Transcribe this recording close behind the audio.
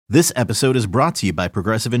This episode is brought to you by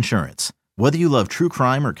Progressive Insurance. Whether you love true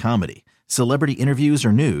crime or comedy, celebrity interviews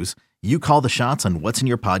or news, you call the shots on what's in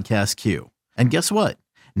your podcast queue. And guess what?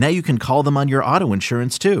 Now you can call them on your auto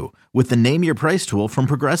insurance too with the Name Your Price tool from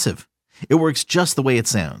Progressive. It works just the way it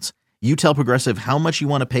sounds. You tell Progressive how much you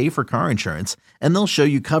want to pay for car insurance, and they'll show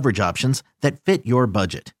you coverage options that fit your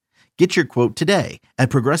budget. Get your quote today at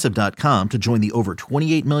Progressive.com to join the over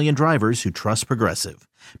 28 million drivers who trust Progressive.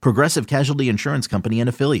 Progressive Casualty Insurance Company and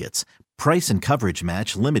Affiliates. Price and coverage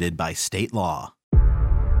match limited by state law.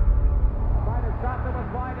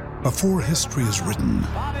 Before history is written,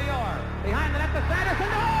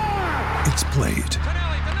 it's played.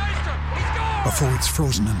 Before it's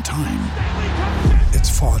frozen in time, it's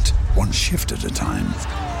fought one shift at a time.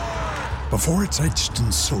 Before it's etched in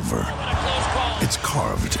silver, it's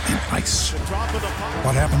carved in ice.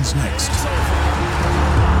 What happens next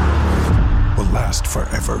will last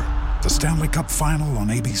forever. The Stanley Cup Final on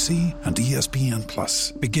ABC and ESPN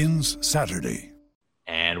Plus begins Saturday.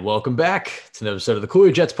 And welcome back to another episode of the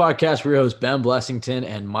Cooley Jets podcast. We're your hosts, Ben Blessington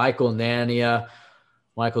and Michael Nania.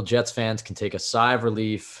 Michael, Jets fans can take a sigh of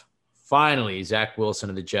relief. Finally, Zach Wilson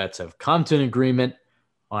and the Jets have come to an agreement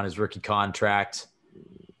on his rookie contract.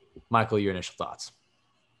 Michael, your initial thoughts?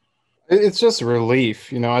 It's just a relief.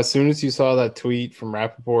 You know, as soon as you saw that tweet from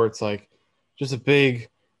Rappaport, it's like just a big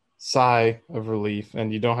sigh of relief,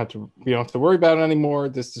 and you don't have to worry about it anymore.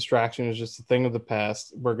 This distraction is just a thing of the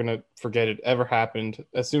past. We're going to forget it ever happened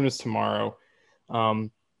as soon as tomorrow. And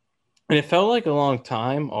it felt like a long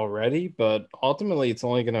time already, but ultimately it's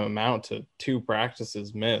only going to amount to 2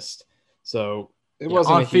 practices missed. So it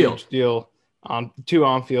wasn't a huge deal on 2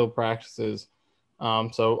 on-field practices.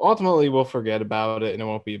 So ultimately we'll forget about it and it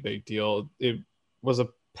won't be a big deal. It was a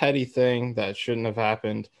petty thing that shouldn't have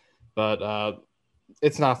happened, but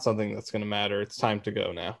it's not something that's going to matter. It's time to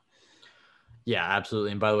go now. Yeah,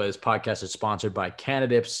 absolutely. And by the way, this podcast is sponsored by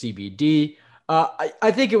Cannadips CBD.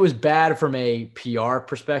 I think it was bad from a PR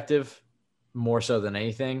perspective, more so than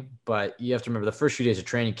anything. But you have to remember the first few days of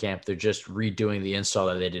training camp, they're just redoing the install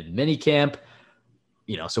that they did in minicamp.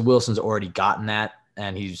 You know, so Wilson's already gotten that,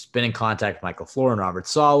 and he's been in contact with Michael LaFleur and Robert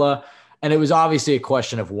Saleh. And it was obviously a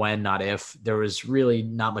question of when, not if. There was really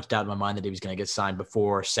not much doubt in my mind that he was going to get signed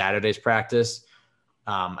before Saturday's practice.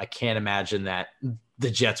 I can't imagine that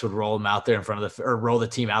the Jets would roll him out there in front of roll the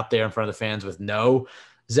team out there in front of the fans with no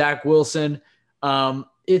Zach Wilson.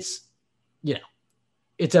 It's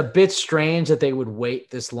a bit strange that they would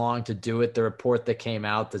wait this long to do it. The report that came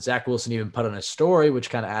out that Zach Wilson even put on a story, which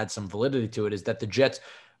kind of adds some validity to it, is that the Jets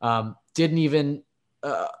didn't even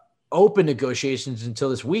open negotiations until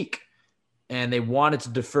this week. And they wanted to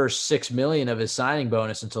defer $6 million of his signing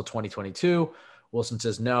bonus until 2022. Wilson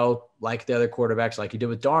says, no, like the other quarterbacks, like he did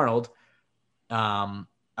with Darnold, I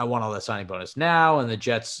want all that signing bonus now. And the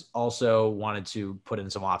Jets also wanted to put in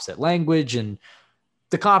some offset language. And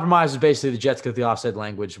the compromise is basically the Jets get the offset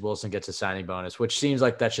language, Wilson gets a signing bonus, which seems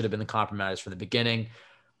like that should have been the compromise from the beginning.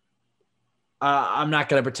 I'm not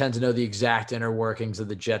going to pretend to know the exact inner workings of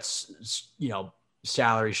the Jets,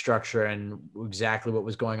 salary structure and exactly what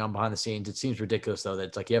was going on behind the scenes. It seems ridiculous, though, that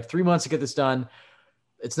it's like you have 3 months to get this done.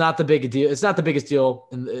 It's not the big deal. It's not the biggest deal.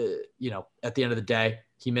 And, at the end of the day,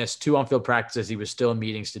 he missed 2 on-field practices. He was still in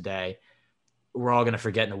meetings today. We're all going to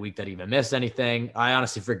forget in a week that he even missed anything. I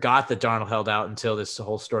honestly forgot that Darnold held out until this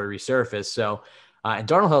whole story resurfaced. So, and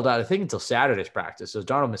Darnold held out, I think, until Saturday's practice. So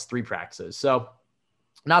Darnold missed 3 practices. So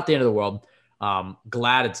not the end of the world.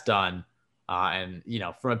 Glad it's done. And,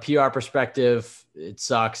 from a PR perspective, it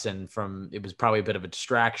sucks. And it was probably a bit of a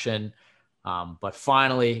distraction. But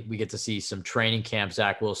finally, we get to see some training camp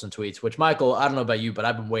Zach Wilson tweets, which, Michael, I don't know about you, but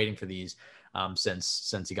I've been waiting for these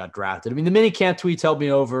since he got drafted. I mean, the mini camp tweets held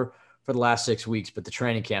me over for the last 6 weeks, but the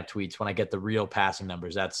training camp tweets, when I get the real passing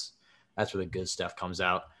numbers, that's where the good stuff comes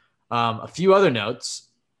out. A few other notes,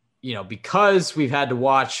 because we've had to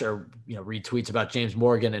watch or read tweets about James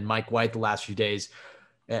Morgan and Mike White the last few days,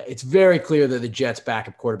 it's very clear that the Jets'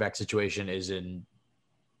 backup quarterback situation is in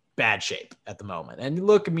bad shape at the moment. And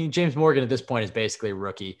look, I mean, James Morgan at this point is basically a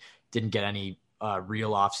rookie. Didn't get any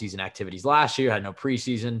real offseason activities last year, had no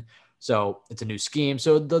preseason. So it's a new scheme.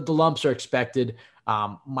 So the lumps are expected.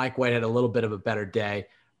 Mike White had a little bit of a better day,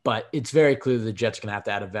 but it's very clear that the Jets are going to have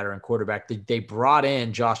to add a veteran quarterback. They brought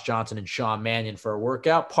in Josh Johnson and Sean Mannion for a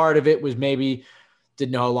workout. Part of it was maybe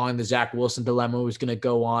didn't know how long the Zach Wilson dilemma was going to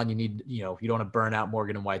go on. You need, you don't want to burn out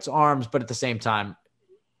Morgan and White's arms, but at the same time,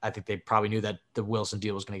 I think they probably knew that the Wilson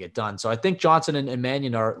deal was going to get done. So I think Johnson and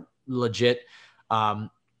Mannion are legit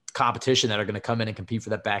competition that are going to come in and compete for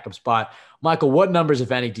that backup spot. Michael, what numbers,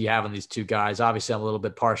 if any, do you have on these two guys? Obviously, I'm a little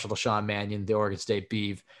bit partial to Sean Mannion, the Oregon State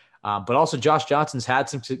Beeve. But also Josh Johnson's had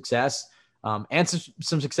some success and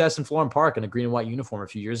some success in Florham Park in a green and white uniform a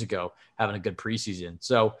few years ago, having a good preseason.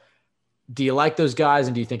 So do you like those guys,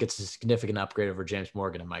 and do you think it's a significant upgrade over James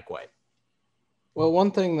Morgan and Mike White? Well,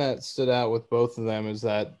 one thing that stood out with both of them is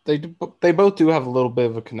that they both do have a little bit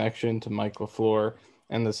of a connection to Mike LaFleur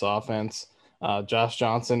and this offense. Josh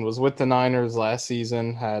Johnson was with the Niners last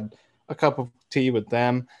season, had a cup of tea with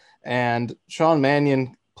them, and Sean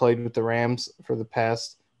Mannion played with the Rams for the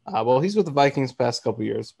past he's with the Vikings past couple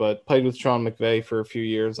years, but played with Sean McVay for a few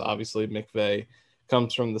years. Obviously, McVay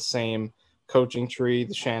comes from the same coaching tree,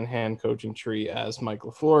 the Shanahan coaching tree, as Mike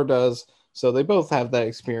LaFleur does. So they both have that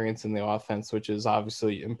experience in the offense, which is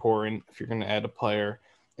obviously important if you're going to add a player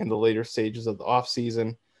in the later stages of the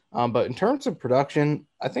offseason. But in terms of production,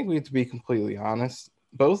 I think we have to be completely honest.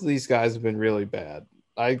 Both of these guys have been really bad.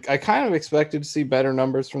 I kind of expected to see better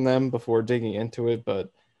numbers from them before digging into it,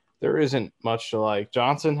 but there isn't much to like.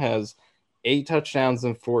 Johnson has 8 touchdowns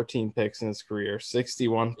and 14 picks in his career,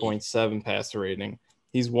 61.7 passer rating.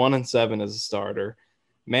 He's 1-7 as a starter.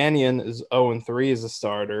 Mannion is 0-3 as a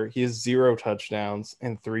starter. He has 0 touchdowns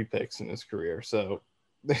and 3 picks in his career. So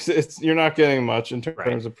you're not getting much in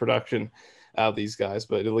terms of production out of these guys,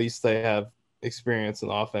 but at least they have experience in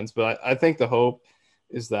the offense. But I think the hope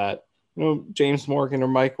is that, James Morgan or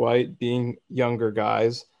Mike White being younger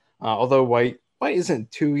guys, although White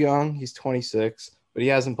isn't too young. He's 26, but he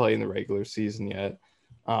hasn't played in the regular season yet.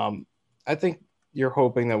 I think you're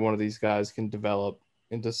hoping that one of these guys can develop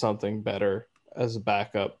into something better as a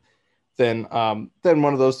backup than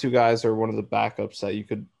one of those two guys or one of the backups that you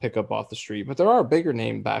could pick up off the street. But there are bigger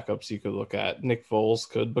name backups you could look at. Nick Foles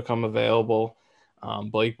could become available.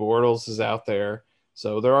 Blake Bortles is out there.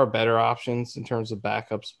 So there are better options in terms of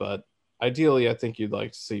backups, but ideally I think you'd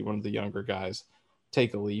like to see one of the younger guys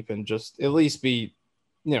take a leap and just at least be,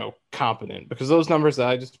 competent, because those numbers that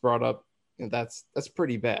I just brought up, that's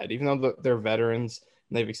pretty bad. Even though they're veterans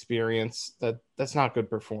and they've experienced that's not good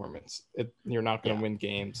performance. You're not going to win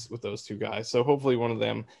games with those two guys. So hopefully one of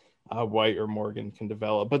them, White or Morgan, can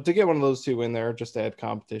develop. But to get one of those two in there, just to add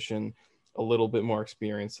competition, a little bit more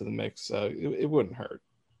experience to the mix, it wouldn't hurt.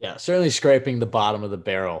 Yeah, certainly scraping the bottom of the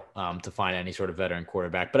barrel to find any sort of veteran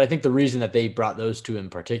quarterback. But I think the reason that they brought those two in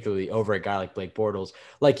particularly over a guy like Blake Bortles,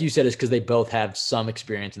 like you said, is because they both have some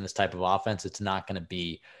experience in this type of offense. It's not going to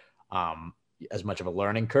be as much of a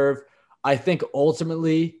learning curve. I think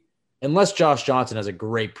ultimately, unless Josh Johnson has a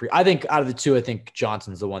great I think out of the two, I think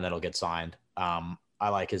Johnson's the one that'll get signed. I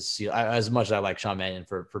like his as much as I like Sean Mannion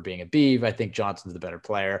for being a Beav. I think Johnson's the better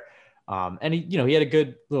player. And he had a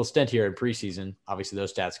good little stint here in preseason. Obviously,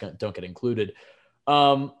 those stats don't get included.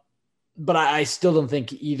 But I still don't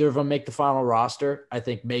think either of them make the final roster. I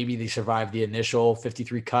think maybe they survive the initial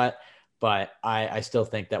 53 cut, but I still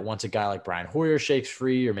think that once a guy like Brian Hoyer shakes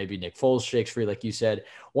free, or maybe Nick Foles shakes free, like you said,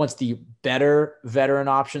 once the better veteran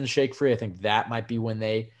options shake free, I think that might be when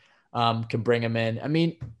they can bring him in. I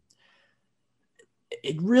mean,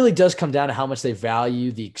 it really does come down to how much they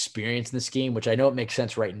value the experience in this game, which I know it makes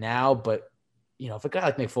sense right now, but if a guy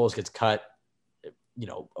like Nick Foles gets cut,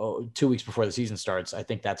 2 weeks before the season starts, I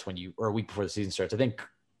think that's when or a week before the season starts, I think,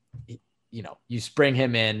 you spring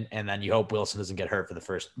him in and then you hope Wilson doesn't get hurt for the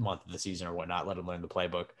first month of the season or whatnot, let him learn the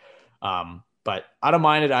playbook. But I don't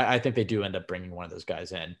mind it. I think they do end up bringing one of those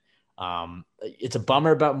guys in. It's a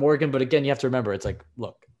bummer about Morgan, but again, you have to remember, it's like,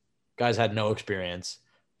 look, guys had no experience.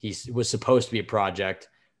 He was supposed to be a project.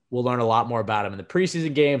 We'll learn a lot more about him in the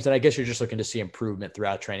preseason games. And I guess you're just looking to see improvement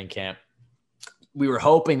throughout training camp. We were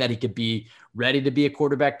hoping that he could be ready to be a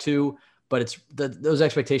quarterback too, but those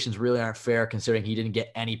expectations really aren't fair considering he didn't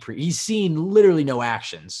get any he's seen literally no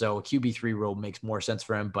action. So a QB3 role makes more sense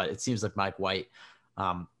for him, but it seems like Mike White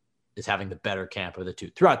is having the better camp of the two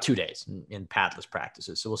throughout 2 days in padless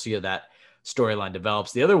practices. So we'll see how that storyline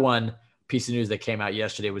develops. The other piece of news that came out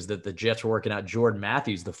yesterday was that the Jets were working out Jordan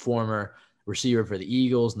Matthews, the former receiver for the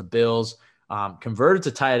Eagles and the Bills, converted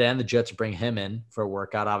to tight end. The Jets bring him in for a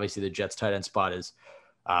workout. Obviously, the Jets tight end spot is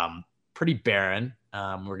pretty barren.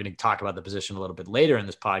 We're going to talk about the position a little bit later in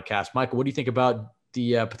this podcast. Michael, what do you think about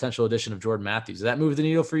the potential addition of Jordan Matthews? Does that move the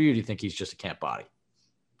needle for you? Or do you think he's just a camp body?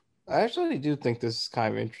 I actually do think this is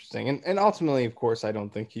kind of interesting. And ultimately, of course, I don't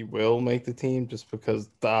think he will make the team just because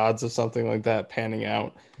the odds of something like that panning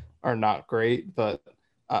out are not great. But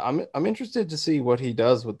I'm interested to see what he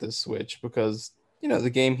does with this switch because, the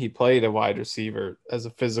game he played a wide receiver as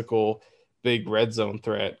a physical, big red zone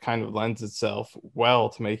threat kind of lends itself well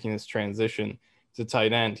to making this transition to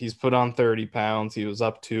tight end. He's put on 30 pounds. He was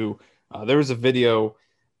up to there was a video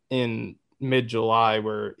in mid-July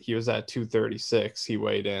where he was at 236. He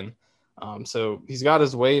weighed in. So he's got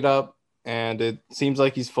his weight up. and it seems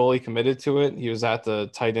like he's fully committed to it. He was at the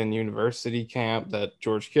tight end university camp that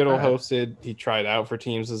George Kittle hosted. He tried out for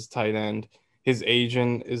teams as a tight end. His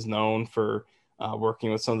agent is known for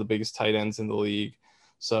working with some of the biggest tight ends in the league.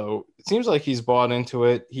 So it seems like he's bought into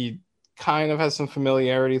it. He kind of has some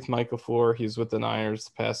familiarity with Mike LaFleur. He's with the Niners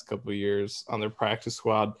the past couple of years on their practice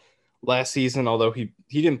squad last season, although he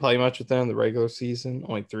didn't play much with them in the regular season,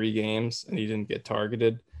 only 3 games, and he didn't get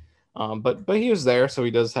targeted. But he was there, so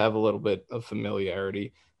he does have a little bit of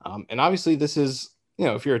familiarity. And obviously this is,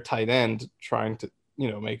 if you're a tight end trying to,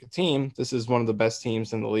 make a team, this is one of the best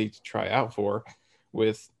teams in the league to try out for,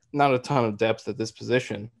 with not a ton of depth at this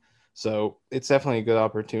position. So it's definitely a good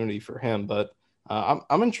opportunity for him. But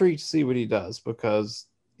I'm intrigued to see what he does, because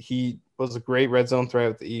he was a great red zone threat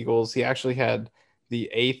with the Eagles. He actually had the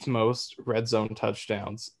 8th most red zone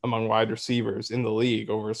touchdowns among wide receivers in the league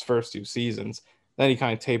over his first 2 seasons. Then he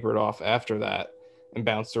kind of tapered off after that and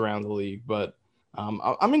bounced around the league. But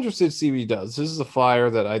I'm interested to see what he does. This is a flyer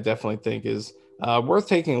that I definitely think is worth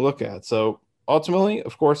taking a look at. So ultimately,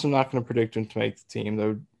 of course, I'm not going to predict him to make the team. That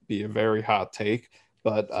would be a very hot take.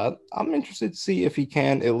 But I'm interested to see if he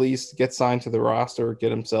can at least get signed to the roster, get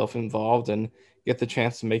himself involved, and get the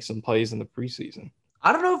chance to make some plays in the preseason.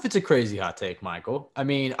 I don't know if it's a crazy hot take, Michael. I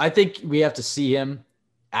mean, I think we have to see him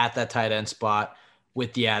at that tight end spot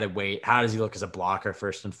with the added weight. How does he look as a blocker,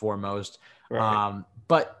 first and foremost? Right.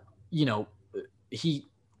 But,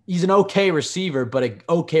 he's an okay receiver, but an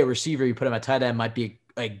okay receiver, you put him at tight end, might be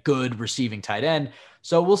a good receiving tight end.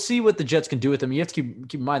 So we'll see what the Jets can do with him. You have to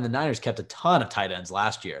keep in mind the Niners kept a ton of tight ends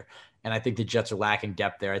last year, and I think the Jets are lacking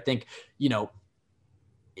depth there. I think,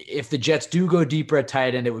 if the Jets do go deeper at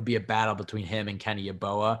tight end, it would be a battle between him and Kenny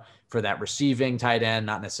Yeboah for that receiving tight end,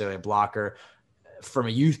 not necessarily a blocker. From a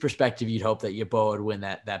youth perspective, you'd hope that Yeboah would win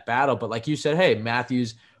that battle. But like you said, hey,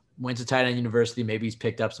 Matthews went to tight end university. Maybe he's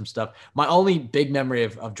picked up some stuff. My only big memory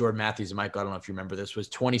of Jordan Matthews, and Michael, I don't know if you remember this, was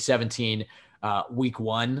 2017 week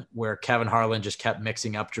 1, where Kevin Harlan just kept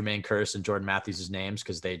mixing up Jermaine Kearse and Jordan Matthews' names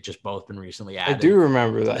because they'd just both been recently added. I do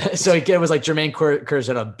remember that. So it was like Jermaine Kearse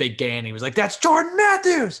had a big gain. He was like, "That's Jordan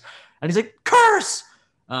Matthews." And he's like, "Kearse."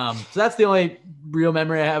 So that's the only real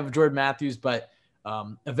memory I have of Jordan Matthews, but a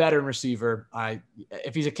veteran receiver.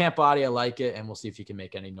 If he's a camp body, I like it, and we'll see if he can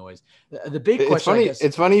make any noise. The big question,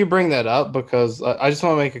 it's funny you bring that up, because I just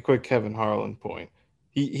want to make a quick Kevin Harlan point.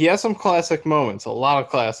 He has some classic moments, a lot of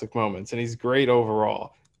classic moments, and he's great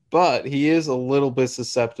overall. But he is a little bit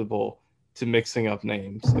susceptible to mixing up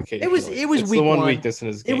names occasionally. It was it's week the one 1. Weakness in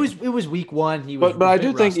his game. It was week 1. He was, but I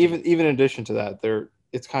do rusty. think even in addition to that,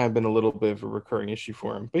 it's kind of been a little bit of a recurring issue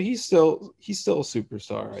for him. But he's still a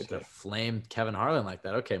superstar, I think. Flame Kevin Harlan like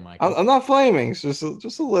that. Okay, Mike. I'm not flaming. It's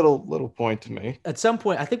just a little point to me. At some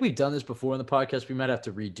point, I think we've done this before in the podcast. We might have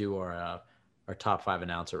to redo our top 5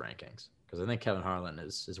 announcer rankings, because I think Kevin Harlan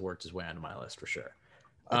has worked his way onto my list for sure.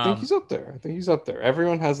 I think he's up there.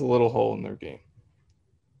 Everyone has a little hole in their game.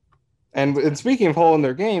 And speaking of hole in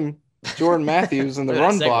their game, Jordan Matthews and the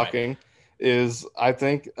run blocking is, I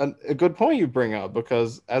think, a good point you bring up,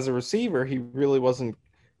 because as a receiver, he really wasn't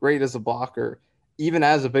great as a blocker. Even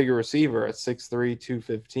as a bigger receiver at 6'3",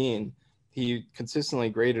 215, he consistently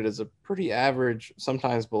graded as a pretty average,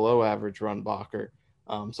 sometimes below average run blocker.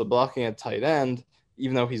 So blocking at tight end,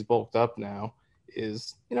 even though he's bulked up now,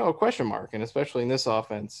 is, a question mark. And especially in this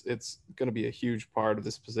offense, it's going to be a huge part of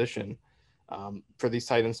this position for these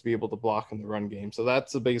tight ends to be able to block in the run game. So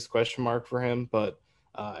that's the biggest question mark for him. But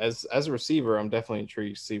as a receiver, I'm definitely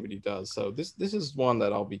intrigued to see what he does. So this is one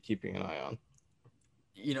that I'll be keeping an eye on.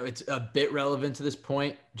 It's a bit relevant to this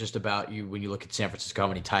point, just about when you look at San Francisco, how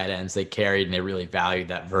many tight ends they carried, and they really valued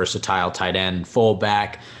that versatile tight end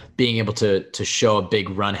fullback, being able to show a big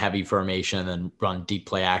run heavy formation and then run deep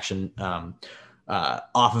play action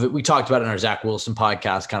off of it. We talked about it in our Zach Wilson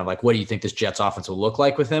podcast, kind of like, what do you think this Jets offense will look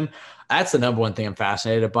like with him? That's the number one thing I'm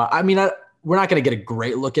fascinated about. I mean, we're not going to get a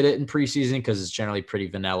great look at it in preseason because it's generally pretty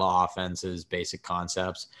vanilla offenses, basic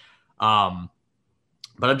concepts.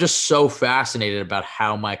 But I'm just so fascinated about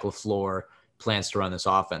how Mike LaFleur plans to run this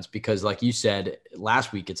offense, because like you said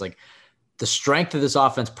last week, it's like the strength of this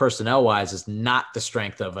offense personnel-wise is not the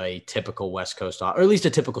strength of a typical West Coast, or at least a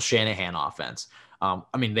typical Shanahan offense. I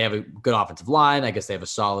mean, they have a good offensive line. I guess they have a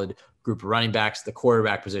solid group of running backs. The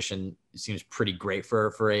quarterback position seems pretty great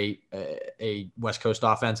for a West Coast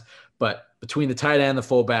offense. But between the tight end, the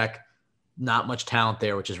fullback, not much talent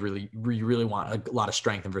there, which is really, you really want a lot of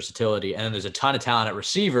strength and versatility. And then there's a ton of talent at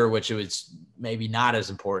receiver, which was maybe not as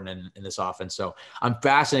important in this offense. So I'm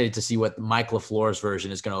fascinated to see what Mike LaFleur's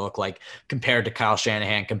version is going to look like compared to Kyle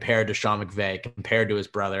Shanahan, compared to Sean McVay, compared to his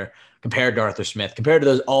brother, compared to Arthur Smith, compared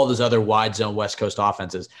to all those other wide zone West Coast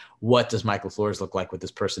offenses. What does Mike LaFleur's look like with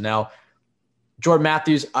this personnel? Jordan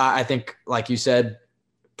Matthews, I think, like you said,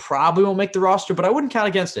 probably won't make the roster, but I wouldn't count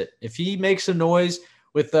against it. If he makes some noise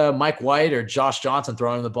with Mike White or Josh Johnson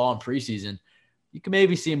throwing him the ball in preseason, you can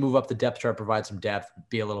maybe see him move up the depth chart, provide some depth,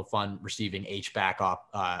 be a little fun receiving H-back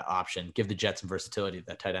option, give the Jets some versatility at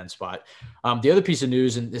that tight end spot. The other piece of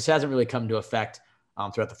news, and this hasn't really come to effect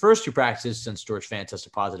throughout the first two practices since George Fant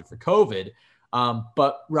tested positive for COVID,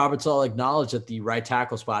 but Robert Saleh acknowledged that the right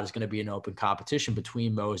tackle spot is going to be an open competition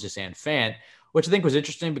between Moses and Fant, which I think was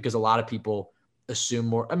interesting because a lot of people assume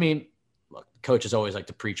more. I mean, look, coaches always like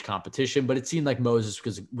to preach competition, but it seemed like Moses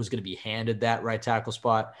was going to be handed that right tackle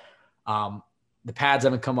spot. The pads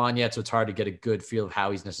haven't come on yet, so it's hard to get a good feel of how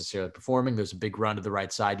he's necessarily performing. There's a big run to the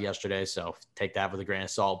right side yesterday, so take that with a grain of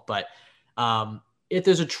salt. But if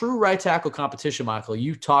there's a true right tackle competition, Michael,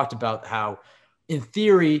 you talked about how, in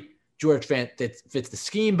theory, George Fant fits the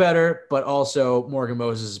scheme better, but also Morgan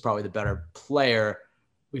Moses is probably the better player.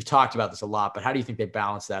 We've talked about this a lot, but how do you think they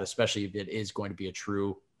balance that, especially if it is going to be a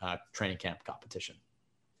true training camp competition?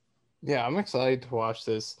 Yeah, I'm excited to watch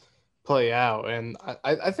this play out. And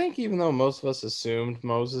I think even though most of us assumed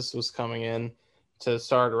Moses was coming in to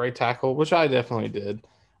start right tackle, which I definitely did,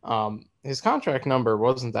 his contract number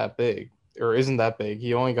wasn't that big, or isn't that big.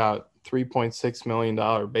 He only got $3.6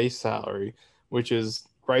 million base salary, which is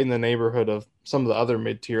right in the neighborhood of some of the other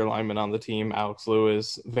mid-tier linemen on the team, Alex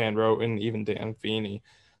Lewis, Van Roten, even Dan Feeney.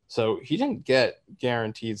 So he didn't get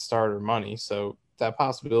guaranteed starter money. So that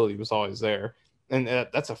possibility was always there. And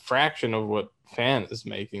that's a fraction of what Fant is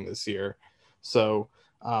making this year. So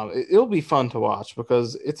it'll be fun to watch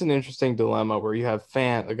because it's an interesting dilemma where you have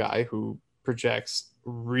Fant, a guy who projects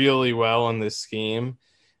really well in this scheme.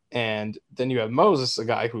 And then you have Moses, a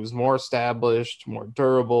guy who's more established, more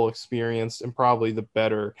durable, experienced, and probably the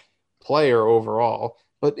better player overall,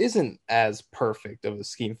 but isn't as perfect of a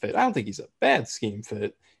scheme fit. I don't think he's a bad scheme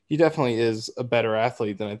fit. He definitely is a better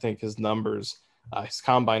athlete than I think his numbers, his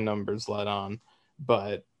combine numbers let on,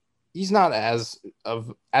 but he's not as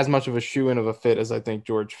much of a shoe-in of a fit as I think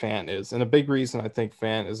George Fant is. And a big reason I think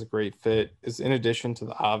Fant is a great fit is, in addition to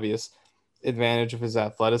the obvious advantage of his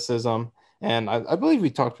athleticism, and I believe we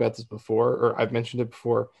talked about this before, or I've mentioned it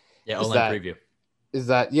before. Yeah, O-line preview.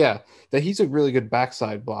 That he's a really good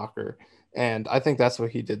backside blocker. And I think that's what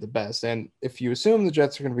he did the best. And if you assume the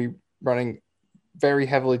Jets are going to be running very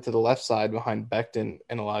heavily to the left side behind Becton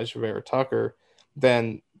and Elijah Vera-Tucker,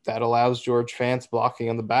 then that allows George Fant's blocking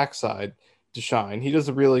on the backside to shine. He does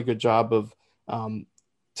a really good job of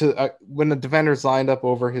when the defender's lined up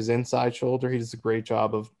over his inside shoulder, he does a great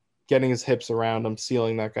job of getting his hips around him,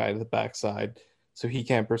 sealing that guy to the backside so he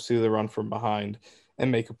can't pursue the run from behind and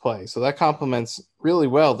make a play. So that complements really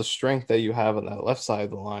well the strength that you have on that left side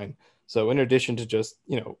of the line. So in addition to just,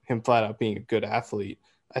 him flat out being a good athlete,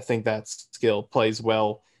 I think that skill plays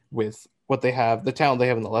well with what they have, the talent they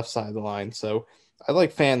have on the left side of the line. So I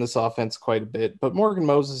like Fant this offense quite a bit, but Morgan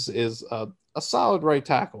Moses is a solid right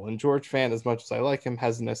tackle, and George Fant, as much as I like him,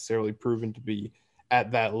 hasn't necessarily proven to be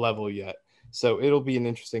at that level yet. So it'll be an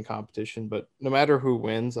interesting competition, but no matter who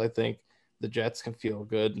wins, I think the Jets can feel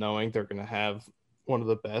good knowing they're going to have one of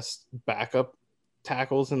the best backup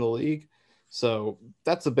tackles in the league. So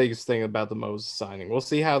that's the biggest thing about the Moses signing. We'll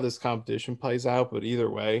see how this competition plays out, but either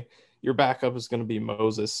way, your backup is going to be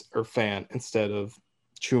Moses or Fant instead of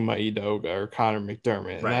Chuma Edoga or Connor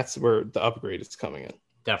McDermott. And that's where the upgrade is coming in.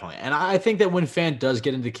 Definitely. And I think that when Fant does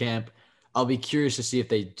get into camp, I'll be curious to see if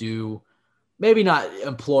they do maybe not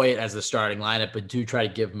employ it as the starting lineup, but do try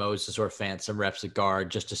to give Moses or Fant some reps at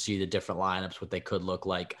guard just to see the different lineups, what they could look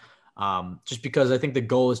like. Just because I think the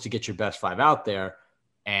goal is to get your best five out there.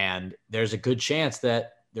 And there's a good chance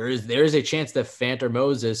that there is a chance that Fant or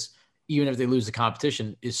Moses, even if they lose the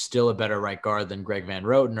competition, is still a better right guard than Greg Van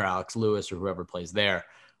Roten or Alex Lewis or whoever plays there.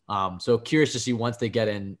 So curious to see once they get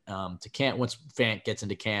in to camp, once Fant gets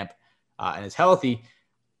into camp and is healthy,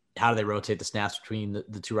 how do they rotate the snaps between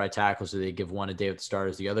the two right tackles? Do they give one a day with the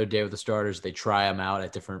starters, the other day with the starters? Do they try them out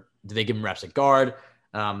at different? Do they give them reps at guard?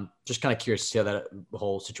 Just kind of curious to see how that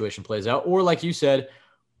whole situation plays out. Or like you said,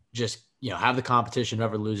 just have the competition.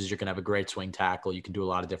 Whoever loses, you're going to have a great swing tackle. You can do a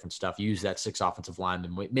lot of different stuff. Use that 6 offensive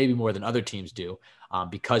linemen, maybe more than other teams do,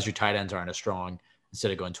 because your tight ends aren't as strong.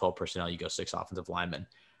 Instead of going 12 personnel, you go 6 offensive linemen.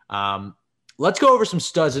 let's go over some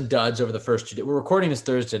studs and duds over the first 2 days. We're recording this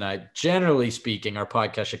Thursday night. Generally speaking, our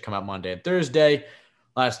podcast should come out Monday and Thursday.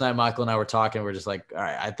 Last night, Michael and I were talking. We're just like, all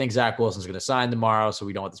right, I think Zach Wilson's going to sign tomorrow, so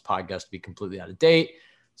we don't want this podcast to be completely out of date.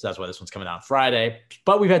 So that's why this one's coming out on Friday.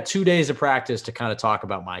 But we've had 2 days of practice to kind of talk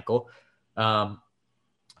about Michael.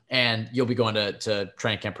 And you'll be going to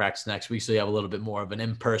training camp practice next week, so you have a little bit more of an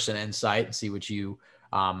in-person insight and see what you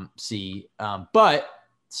see. But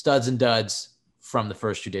studs and duds from the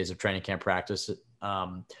first 2 days of training camp practice.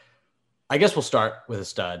 I guess we'll start with a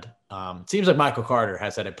stud. It seems like Michael Carter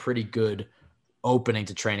has had a pretty good opening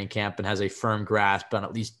to training camp and has a firm grasp on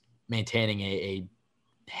at least maintaining a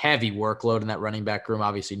heavy workload in that running back room.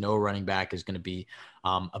 Obviously, no running back is going to be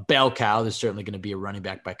a bell cow. There's certainly going to be a running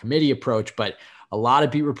back by committee approach, but a lot of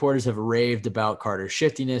beat reporters have raved about Carter's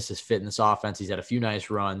shiftiness, his fit in this offense. He's had a few nice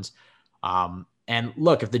runs. And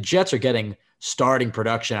look, if the Jets are getting starting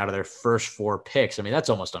production out of their first 4 picks, I mean, that's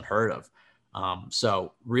almost unheard of.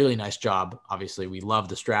 So really nice job. Obviously, we love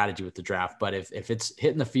the strategy with the draft, but if it's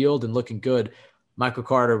hitting the field and looking good, Michael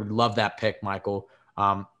Carter, would love that pick, Michael.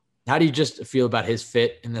 How do you just feel about his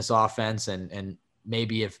fit in this offense? And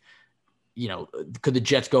maybe if, could the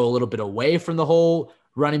Jets go a little bit away from the whole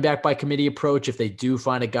running back by committee approach if they do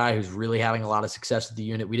find a guy who's really having a lot of success with the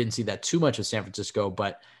unit? We didn't see that too much with San Francisco,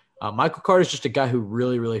 but Michael Carter is just a guy who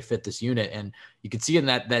really, really fit this unit. And you can see in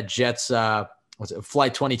that Jets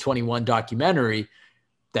Flight 2021 documentary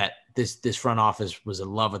that this front office was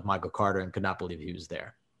in love with Michael Carter and could not believe he was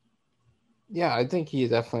there. Yeah, I think he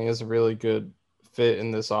definitely is a really good fit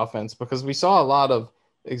in this offense because we saw a lot of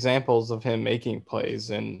examples of him making plays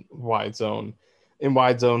in wide zone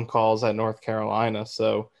calls at North Carolina.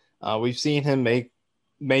 So we've seen him make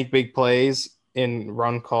big plays in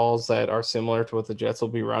run calls that are similar to what the Jets will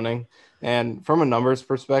be running. And from a numbers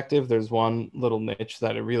perspective, there's one little niche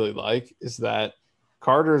that I really like is that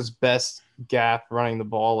Carter's best gap running the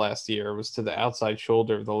ball last year was to the outside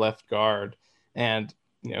shoulder of the left guard. And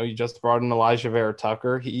you just brought in Elijah Vera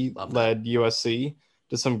Tucker. He led USC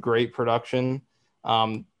to some great production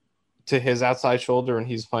to his outside shoulder, and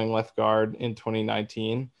he's playing left guard in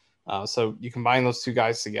 2019. So you combine those two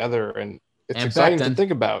guys together, and it's exciting to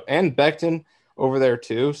think about. And Becton over there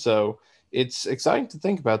too. So it's exciting to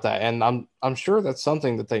think about that. And I'm sure that's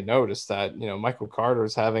something that they noticed that, Michael Carter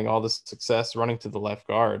is having all this success running to the left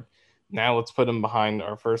guard. Now let's put him behind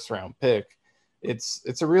our first round pick.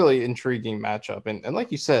 It's a really intriguing matchup. And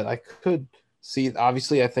like you said, I could see,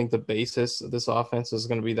 obviously, I think the basis of this offense is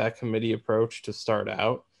going to be that committee approach to start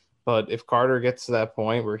out. But if Carter gets to that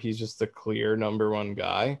point where he's just the clear number one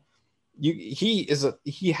guy, he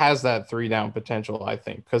has that 3-down potential, I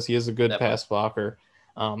think, because he is a good pass blocker.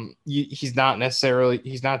 He's not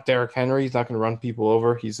Derrick Henry. He's not going to run people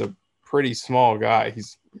over. He's a pretty small guy.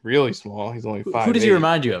 He's really small. He's only 5'8". Who does he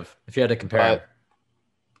remind you of if you had to compare him?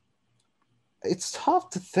 It's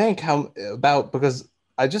tough to think because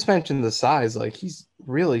I just mentioned the size. Like, he's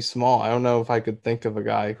really small. I don't know if I could think of a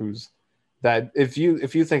guy who's that. If you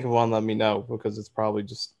think of one, let me know, because it's probably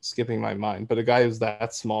just skipping my mind. But a guy who's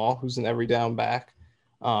that small, who's an every down back.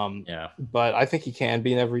 But I think he can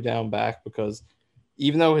be an every down back because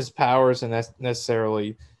even though his power isn't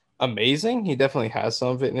necessarily amazing, he definitely has some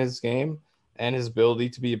of it in his game, and his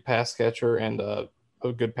ability to be a pass catcher and a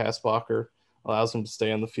good pass blocker allows him to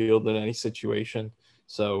stay on the field in any situation.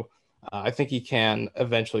 So I think he can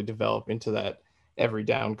eventually develop into that every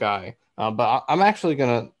down guy. But I'm actually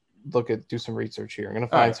going to do some research here. I'm going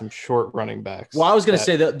to find some short running backs. Well, I was going to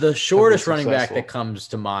say the shortest running back that comes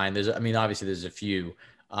to mind, obviously there's a few,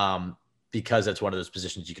 because that's one of those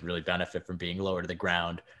positions you can really benefit from being lower to the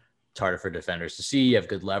ground. It's harder for defenders to see. You have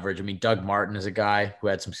good leverage. Doug Martin is a guy who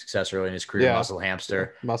had some success early in his career. Muscle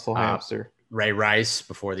hamster. Ray Rice,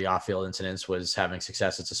 before the off-field incidents, was having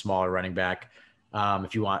success. It's a smaller running back.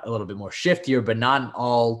 If you want a little bit more shiftier, but not an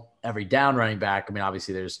all every down running back.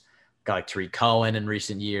 Obviously there's a guy like Tariq Cohen in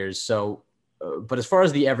recent years. So, but as far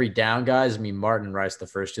as the every down guys, Martin and Rice, the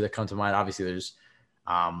first two that come to mind. Obviously there's,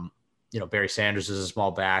 Barry Sanders is a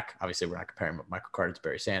small back. Obviously we're not comparing Michael Carter to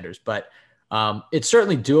Barry Sanders, but it's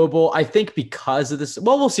certainly doable. I think because of this,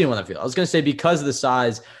 we'll see him on the field. I was going to say because of the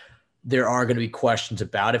size, there are going to be questions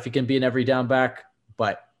about if he can be an every down back,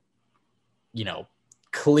 but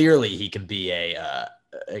clearly he can be a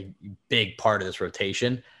big part of this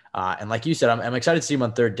rotation. And like you said, I'm excited to see him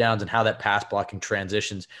on third downs and how that pass blocking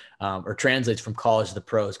transitions or translates from college to the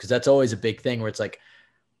pros. Cause that's always a big thing where it's like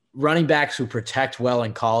running backs who protect well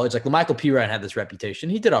in college, like Michael Pirine had this reputation.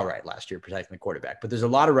 He did all right last year protecting the quarterback, but there's a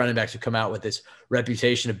lot of running backs who come out with this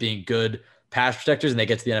reputation of being good pass protectors, and they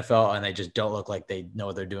get to the NFL and they just don't look like they know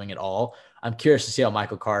what they're doing at all. I'm curious to see how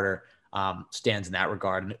Michael Carter stands in that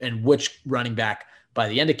regard, and which running back by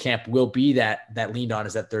the end of camp will be that leaned on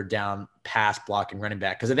as that third down pass blocking running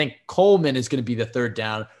back. Because I think Coleman is going to be the third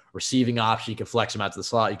down receiving option. You can flex him out to the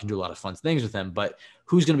slot. You can do a lot of fun things with him. But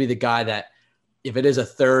who's going to be the guy that if it is a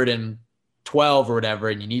 3rd and 12 or whatever,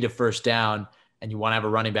 and you need a first down and you want to have a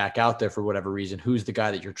running back out there for whatever reason, who's the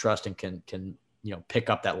guy that you're trusting can pick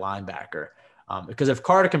up that linebacker? Because if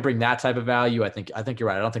Carter can bring that type of value, I think you're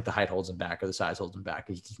right. I don't think the height holds him back or the size holds him back.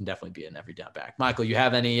 He can definitely be an every down back. Michael, you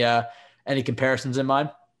have any comparisons in mind?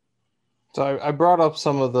 So I brought up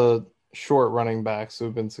some of the short running backs who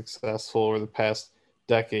have been successful over the past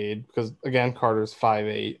decade because, again, Carter's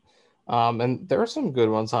 5'8". And there are some good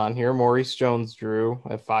ones on here. Maurice Jones-Drew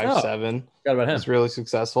at 5'7". Forgot about him. Is really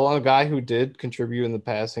successful. And a guy who did contribute in the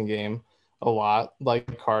passing game a lot,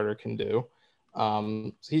 like Carter can do.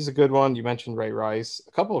 So he's a good one. You mentioned Ray Rice.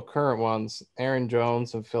 A couple of current ones, Aaron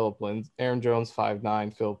Jones and Philip Lindsay. Aaron Jones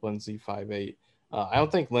 5'9", Philip Lindsay 5'8". I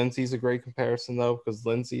don't think Lindsay's a great comparison, though, because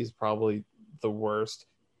Lindsay is probably the worst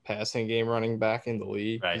passing game running back in the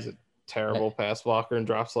league. Right. He's a terrible pass blocker and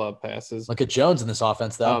drops a lot of passes. Look at Jones in this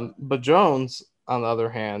offense, though. But Jones, on the other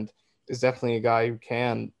hand, is definitely a guy who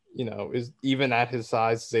can, is even at his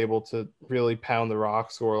size, is able to really pound the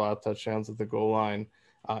rock, score a lot of touchdowns at the goal line,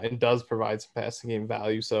 and does provide some passing game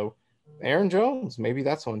value. So Aaron Jones, maybe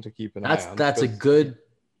that's one to keep an eye on. That's a good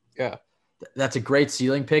 – yeah. That's a great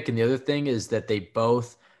ceiling pick. And the other thing is that they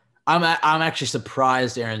both – I'm actually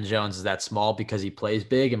surprised Aaron Jones is that small because he plays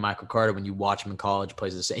big. And Michael Carter, when you watch him in college,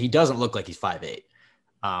 plays the same. He doesn't look like he's 5'8",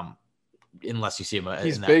 unless you see him.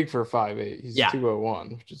 He's big for 5'8". He's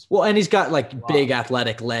 201. Which is and he's got like big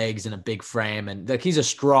athletic legs and a big frame. And like he's a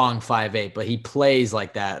strong 5'8", but he plays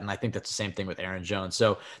like that. And I think that's the same thing with Aaron Jones.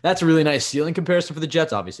 So that's a really nice ceiling comparison for the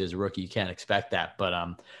Jets. Obviously, as a rookie, you can't expect that. But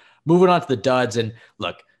moving on to the duds. And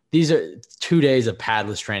look, these are 2 days of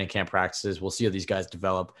padless training camp practices. We'll see how these guys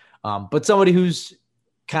develop. But somebody who's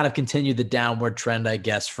kind of continued the downward trend, I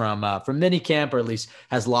guess, from minicamp, or at least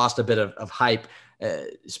has lost a bit of hype,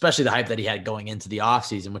 especially the hype that he had going into the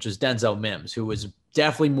offseason, which was Denzel Mims, who was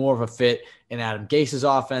definitely more of a fit in Adam Gase's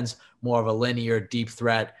offense, more of a linear deep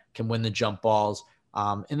threat, can win the jump balls.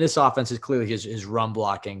 In this offense is clearly his run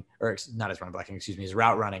blocking, or not his run blocking, his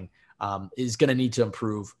route running is going to need to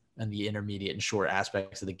improve and the intermediate and short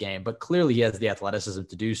aspects of the game. But clearly he has the athleticism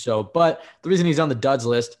to do so. But the reason he's on the duds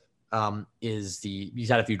list is he's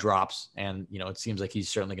had a few drops, and it seems like he's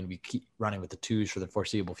certainly going to be running with the twos for the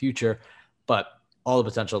foreseeable future. But all the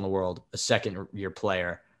potential in the world, a second-year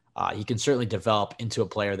player, he can certainly develop into a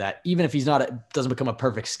player that, even if doesn't become a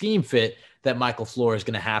perfect scheme fit, that Michael Floor is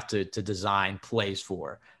going to have to design plays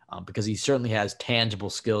for, because he certainly has tangible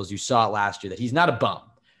skills. You saw it last year that he's not a bum.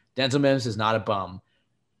 Denzel Mims is not a bum.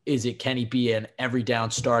 Can he be an every down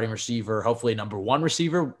starting receiver, hopefully number one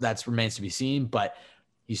receiver? That remains to be seen, but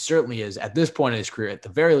he certainly is at this point in his career, at the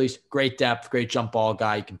very least, great depth, great jump ball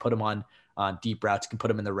guy. You can put him on deep routes, you can put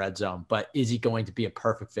him in the red zone, but is he going to be a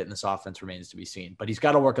perfect fit in this offense remains to be seen. But he's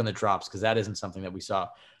got to work on the drops, because that isn't something that we saw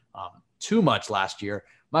too much last year.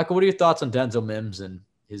 Michael, what are your thoughts on Denzel Mims and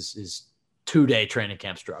his 2-day training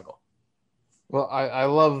camp struggle? Well, I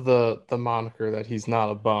love the moniker that he's not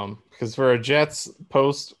a bum, because for a Jets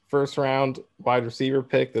post first round wide receiver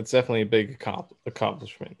pick, that's definitely a big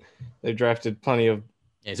accomplishment. They drafted plenty of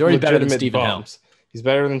he's already better than Stephen Helms. He's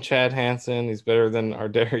better than Chad Hansen. He's better than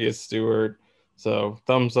Ardarius Stewart. So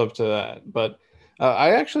thumbs up to that. But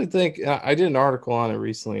I actually think I did an article on it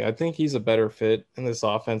recently. I think he's a better fit in this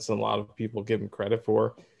offense than a lot of people give him credit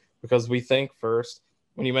for, because we think first,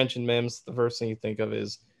 when you mention Mims, the first thing you think of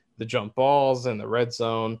is the jump balls and the red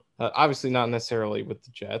zone. Obviously not necessarily with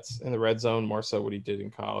the Jets in the red zone, more so what he did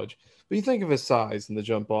in college. But you think of his size and the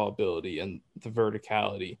jump ball ability and the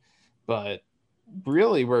verticality. But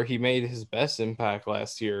really where he made his best impact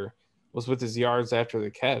last year was with his yards after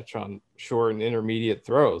the catch on short and intermediate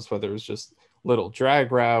throws, whether it was just little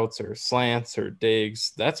drag routes or slants or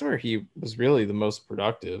digs. That's where he was really the most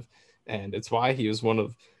productive. And it's why he was one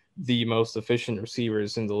of the most efficient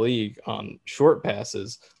receivers in the league on short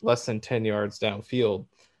passes, less than 10 yards downfield,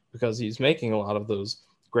 because he's making a lot of those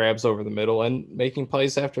grabs over the middle and making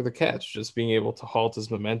plays after the catch, just being able to halt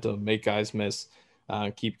his momentum, make guys miss,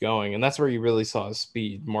 keep going. And that's where you really saw his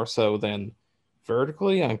speed, more so than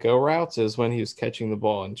vertically on go routes, is when he was catching the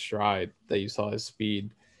ball in stride that you saw his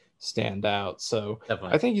speed stand out. So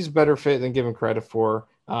definitely. I think he's a better fit than given credit for.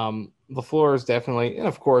 LaFleur is definitely, and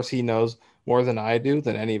of course he knows more than I do,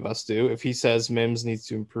 than any of us do. If he says Mims needs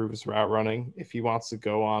to improve his route running, if he wants to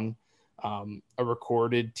go on a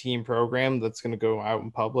recorded team program that's going to go out in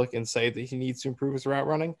public and say that he needs to improve his route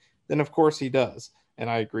running, then of course he does. And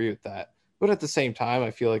I agree with that. But at the same time,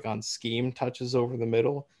 I feel like on scheme touches over the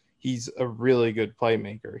middle, he's a really good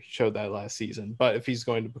playmaker. He showed that last season. But if he's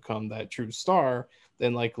going to become that true star,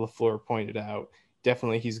 then like LaFleur pointed out,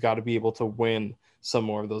 definitely he's got to be able to win some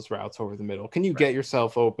more of those routes over the middle. Can you get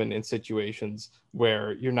yourself open in situations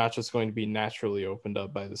where you're not just going to be naturally opened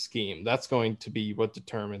up by the scheme? That's going to be what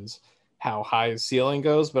determines how high his ceiling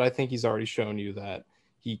goes. But I think he's already shown you that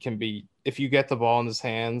he can be, if you get the ball in his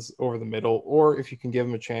hands over the middle, or if you can give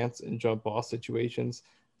him a chance in jump ball situations,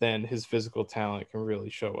 then his physical talent can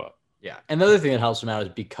really show up. Yeah. And the other thing that helps him out is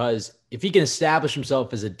because if he can establish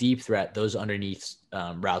himself as a deep threat, those underneath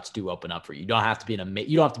routes do open up for you. You don't have to be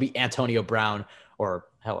you don't have to be Antonio Brown or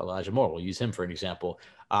hell, Elijah Moore. We'll use him for an example.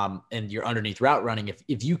 And your underneath route running,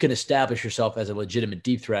 if you can establish yourself as a legitimate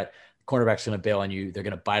deep threat, the cornerback's going to bail on you. They're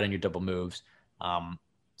going to bite on your double moves.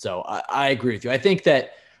 So I agree with you. I think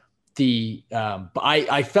that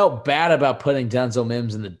I felt bad about putting Denzel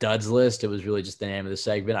Mims in the duds list. It was really just the name of the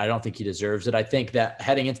segment. I don't think he deserves it. I think that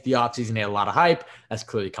heading into the offseason, he had a lot of hype. That's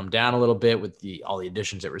clearly come down a little bit with all the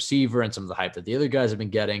additions at receiver and some of the hype that the other guys have been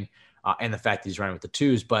getting, and the fact that he's running with the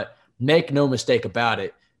twos. But make no mistake about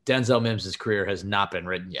it, Denzel Mims' career has not been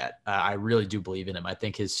written yet. I really do believe in him. I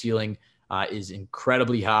think his ceiling is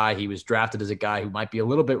incredibly high. He was drafted as a guy who might be a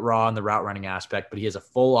little bit raw in the route running aspect, but he has a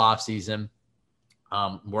full offseason.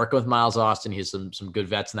 Working with Miles Austin, he has some good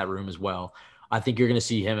vets in that room as well. I think you're going to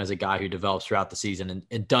see him as a guy who develops throughout the season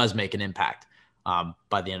and does make an impact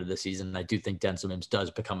by the end of the season. And I do think Denzel Mims does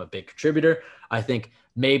become a big contributor. I think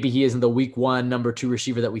maybe he isn't the week 1, number 2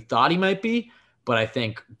 receiver that we thought he might be, but I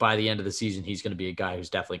think by the end of the season, he's going to be a guy who's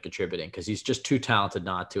definitely contributing because he's just too talented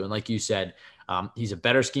not to. And like you said, he's a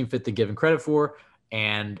better scheme fit than given credit for.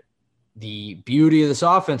 And the beauty of this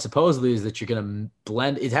offense supposedly is that you're going to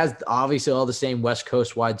blend. It has obviously all the same West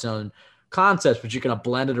Coast wide zone concepts, but you're going to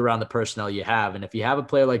blend it around the personnel you have. And if you have a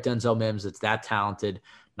player like Denzel Mims that's that talented,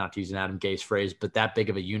 not to use an Adam Gase phrase, but that big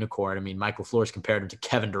of a unicorn. I mean, Michael Flores compared him to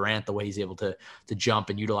Kevin Durant, the way he's able to jump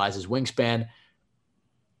and utilize his wingspan.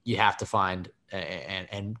 You have to find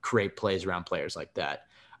and create plays around players like that.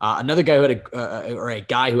 Another guy who had a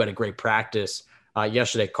guy who had a great practice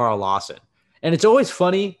yesterday, Carl Lawson. And it's always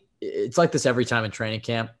funny. It's like this every time in training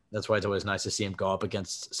camp. That's why it's always nice to see him go up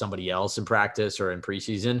against somebody else in practice or in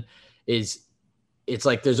preseason. It's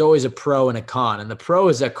like there's always a pro and a con. And the pro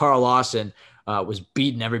is that Carl Lawson was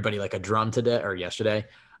beating everybody like a drum today or yesterday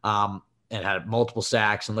and had multiple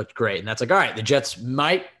sacks and looked great. And that's like, all right, the Jets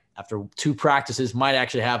might, after 2 practices, might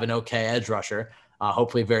actually have an okay edge rusher,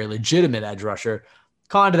 hopefully a very legitimate edge rusher.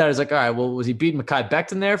 Con to that is like, all right, well, was he beating Mekhi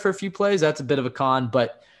Becton there for a few plays? That's a bit of a con.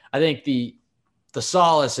 But I think the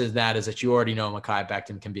solace is that you already know Mekhi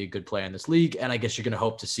Becton can be a good player in this league. And I guess you're going to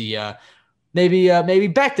hope to see maybe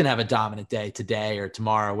Becton have a dominant day today or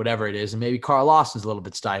tomorrow, whatever it is. And maybe Carl Lawson's a little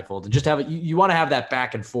bit stifled and just have it. You want to have that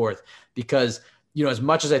back and forth because, as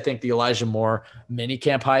much as I think the Elijah Moore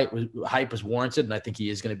minicamp hype was warranted, and I think he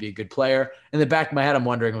is going to be a good player, in the back of my head, I'm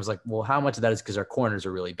wondering, I was like, well, how much of that is because our corners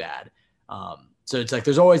are really bad? So it's like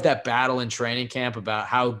there's always that battle in training camp about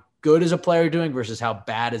how good is a player doing versus how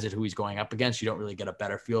bad is it who he's going up against. You don't really get a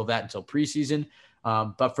better feel of that until preseason.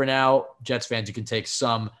 But for now, Jets fans, you can take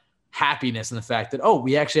some happiness in the fact that,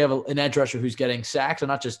 we actually have an edge rusher who's getting sacks and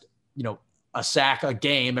not just, a sack a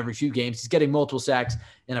game every few games. He's getting multiple sacks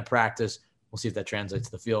in a practice. We'll see if that translates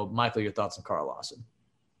to the field. Michael, your thoughts on Carl Lawson?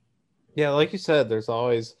 Yeah, like you said, there's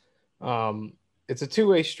always it's a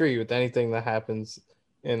two-way street with anything that happens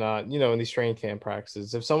in in these training camp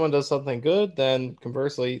practices. If someone does something good, then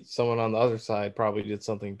conversely, someone on the other side probably did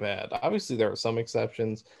something bad. Obviously, there are some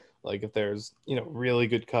exceptions, like if there's really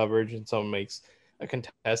good coverage and someone makes a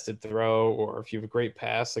contested throw, or if you have a great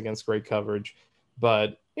pass against great coverage.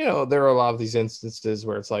 But there are a lot of these instances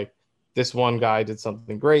where it's like this one guy did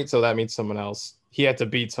something great, so that means he had to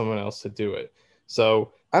beat someone else to do it.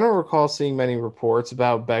 So I don't recall seeing many reports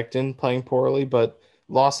about Becton playing poorly, but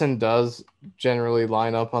Lawson does generally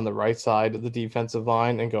line up on the right side of the defensive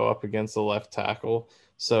line and go up against the left tackle.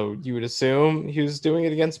 So you would assume he was doing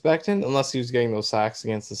it against Becton, unless he was getting those sacks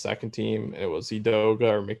against the second team. It was Edoga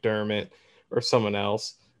or McDermott or someone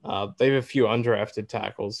else. They have a few undrafted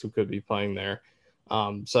tackles who could be playing there.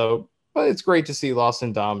 But it's great to see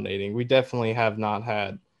Lawson dominating. We definitely have not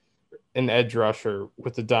had an edge rusher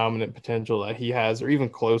with the dominant potential that he has, or even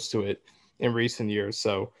close to it, in recent years.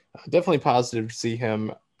 So definitely positive to see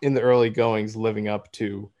him in the early goings living up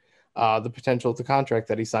to the potential of the contract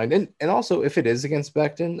that he signed. And also, if it is against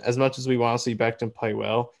Becton, as much as we want to see Becton play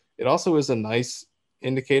well, it also is a nice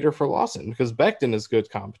indicator for Lawson because Becton is good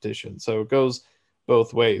competition. So it goes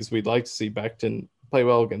both ways. We'd like to see Becton play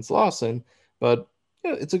well against Lawson, but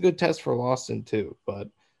it's a good test for Lawson too. But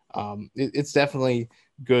It's definitely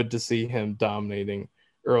good to see him dominating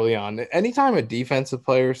early on. Anytime a defensive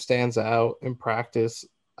player stands out in practice,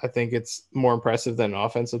 I think it's more impressive than an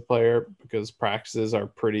offensive player because practices are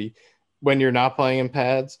pretty, when you're not playing in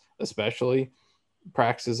pads, especially,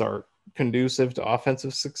 practices are conducive to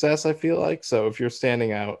offensive success, I feel like. So if you're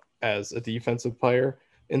standing out as a defensive player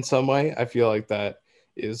in some way, I feel like that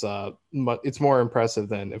is it's more impressive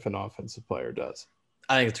than if an offensive player does.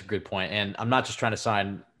 I think it's a good point. And I'm not just trying to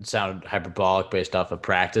sound hyperbolic based off of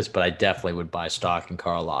practice, but I definitely would buy stock in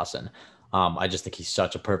Carl Lawson. I just think he's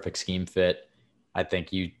such a perfect scheme fit. I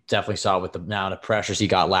think you definitely saw it with the amount of pressures he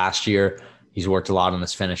got last year. He's worked a lot on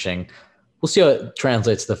his finishing. We'll see how it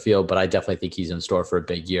translates to the field, but I definitely think he's in store for a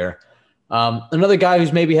big year. Another guy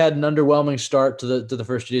who's maybe had an underwhelming start to the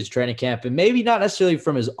first 2 days of training camp, and maybe not necessarily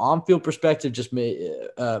from his on-field perspective, just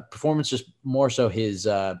performance, just more so his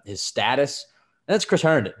status. And that's Chris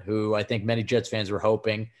Herndon, who I think many Jets fans were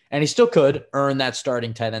hoping, and he still could earn that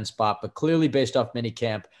starting tight end spot. But clearly, based off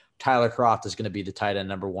minicamp, Tyler Kroft is going to be the tight end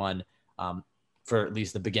number 1 for at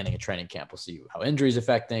least the beginning of training camp. We'll see how injuries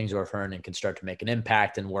affect things, or if Herndon can start to make an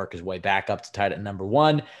impact and work his way back up to tight end number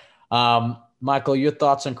 1. Michael, your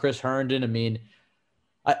thoughts on Chris Herndon? I mean,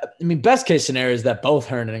 best case scenario is that both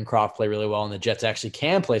Herndon and Kroft play really well, and the Jets actually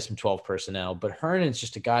can play some 12 personnel. But Herndon's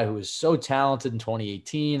just a guy who was so talented in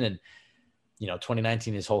 2018, and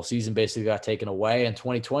 2019, his whole season basically got taken away, and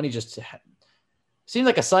 2020 just seemed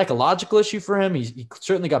like a psychological issue for him. He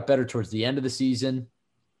certainly got better towards the end of the season.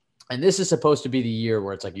 And this is supposed to be the year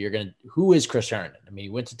where it's like, who is Chris Herndon? I mean, he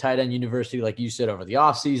went to tight end university, like you said, over the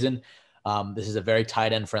offseason. This is a very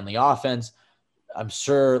tight end friendly offense. I'm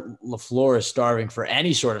sure LaFleur is starving for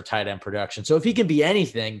any sort of tight end production. So if he can be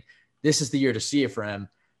anything, this is the year to see it for him.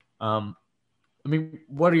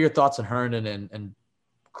 What are your thoughts on Herndon and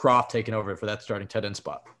Kroft taking over for that starting tight end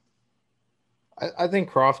spot? I think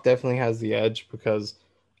Kroft definitely has the edge because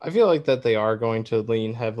I feel like that they are going to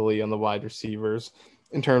lean heavily on the wide receivers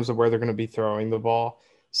in terms of where they're going to be throwing the ball.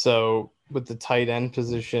 So with the tight end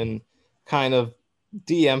position kind of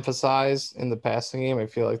de-emphasized in the passing game, I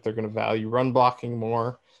feel like they're going to value run blocking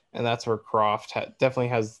more. And that's where Kroft definitely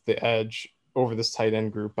has the edge over this tight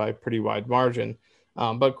end group by a pretty wide margin.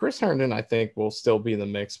 But Chris Herndon, I think, will still be in the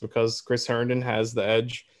mix because Chris Herndon has the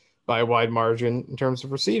edge by a wide margin in terms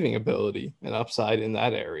of receiving ability and upside in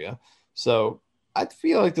that area. So I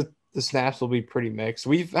feel like the snaps will be pretty mixed.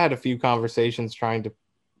 We've had a few conversations trying to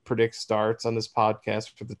predict starts on this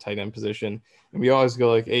podcast for the tight end position, and we always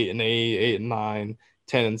go like 8-8, 8-9,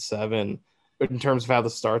 10-7 in terms of how the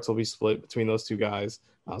starts will be split between those two guys.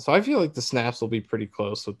 So I feel like the snaps will be pretty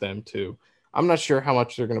close with them too. I'm not sure how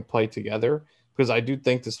much they're going to play together because I do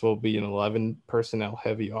think this will be an 11 personnel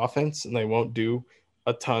heavy offense and they won't do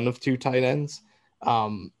a ton of 2 tight ends.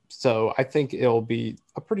 So I think it'll be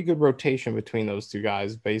a pretty good rotation between those 2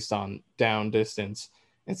 guys based on down distance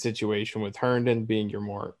and situation, with Herndon being your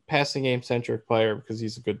more passing game centric player because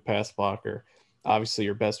he's a good pass blocker, obviously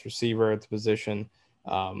your best receiver at the position,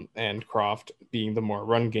 and Kroft being the more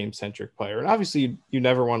run game centric player. And obviously you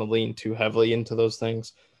never want to lean too heavily into those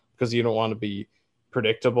things because you don't want to be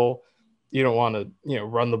predictable. You don't want to,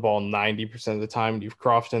 run the ball 90% of the time and you've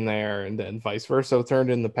Kroft in there and then vice versa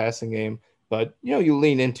turned in the passing game. But, you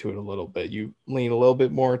lean into it a little bit. You lean a little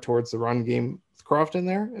bit more towards the run game with Kroft in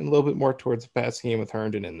there and a little bit more towards the passing game with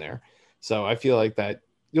Herndon in there. So I feel like that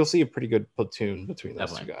you'll see a pretty good platoon between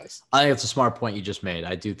those 2 guys. I think it's a smart point you just made.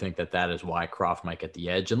 I do think that is why Kroft might get the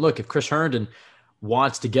edge. And look, if Chris Herndon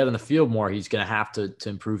wants to get in the field more, he's going to have to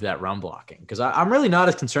improve that run blocking because I'm really not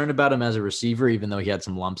as concerned about him as a receiver, even though he had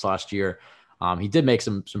some lumps last year. He did make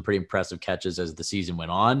some pretty impressive catches as the season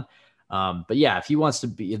went on. But yeah, if he wants to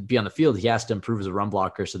be on the field, he has to improve as a run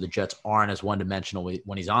blocker so the Jets aren't as one-dimensional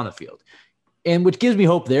when he's on the field. And what gives me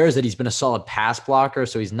hope there is that he's been a solid pass blocker,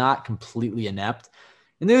 so he's not completely inept.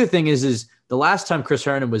 And the other thing is the last time Chris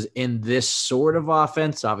Herndon was in this sort of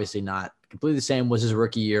offense, obviously not completely the same, was his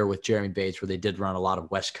rookie year with Jeremy Bates, where they did run a lot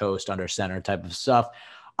of West Coast under center type of stuff.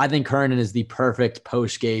 I think Herndon is the perfect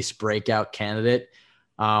post-Gase breakout candidate.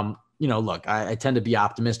 Look, I tend to be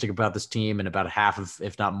optimistic about this team, and about half of,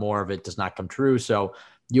 if not more of it, does not come true. So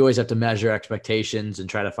you always have to measure expectations and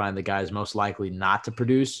try to find the guys most likely not to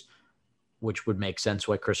produce, which would make sense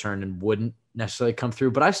why Chris Herndon wouldn't necessarily come through.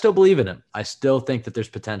 But I still believe in him. I still think that there's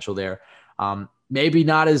potential there. Maybe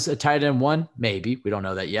not as a tight end 1. Maybe. We don't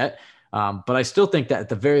know that yet. But I still think that at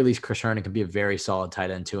the very least, Chris Herndon can be a very solid tight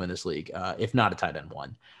end 2 in this league, if not a tight end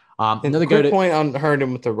 1. Another good point on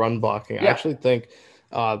Herndon with the run blocking. Yeah. I actually think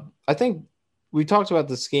I think we talked about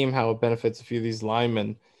the scheme, how it benefits a few of these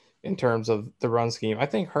linemen in terms of the run scheme. I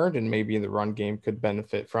think Herndon maybe in the run game could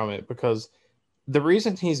benefit from it because the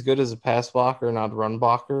reason he's good as a pass blocker, not a run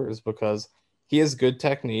blocker, is because he has good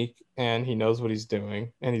technique and he knows what he's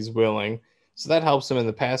doing and he's willing. So that helps him in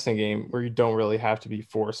the passing game where you don't really have to be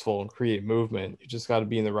forceful and create movement. You just got to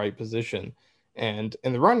be in the right position. And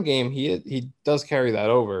in the run game, he does carry that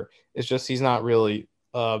over. It's just he's not really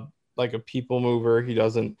like a people mover.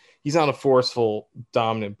 He's not a forceful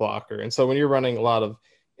dominant blocker. And so when you're running a lot of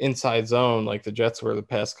inside zone like the Jets were the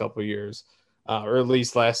past couple of years, or at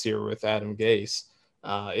least last year with Adam Gase,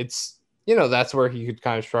 it's that's where he could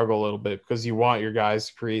kind of struggle a little bit because you want your guys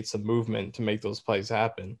to create some movement to make those plays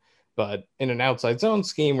happen. But in an outside zone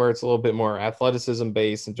scheme where it's a little bit more athleticism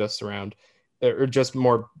based and just around or just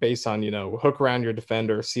more based on, hook around your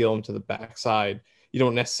defender, seal him to the backside, you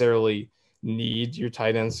don't necessarily need your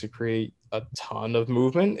tight ends to create a ton of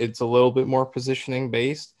movement. It's a little bit more positioning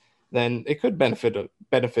based. Then it could benefit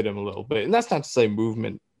him a little bit. And that's not to say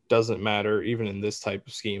movement doesn't matter even in this type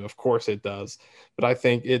of scheme. Of course it does. But I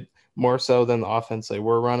think it more so than the offense they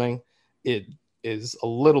were running, it is a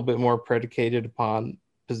little bit more predicated upon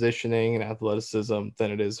positioning and athleticism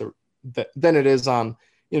than it is on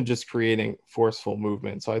just creating forceful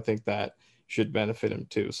movement. So I think that should benefit him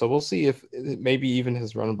too. So we'll see if maybe even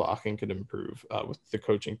his run blocking could improve with the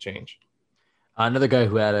coaching change. Another guy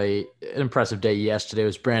who had an impressive day yesterday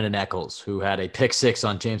was Brandon Echols, who had a pick six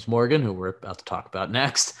on James Morgan, who we're about to talk about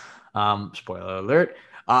next. Spoiler alert.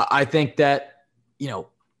 I think that,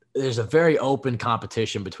 there's a very open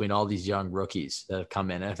competition between all these young rookies that have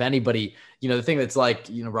come in. And if anybody, the thing that's like,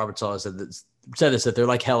 Robert Saleh said this, that they're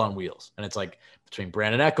like hell on wheels. And it's like between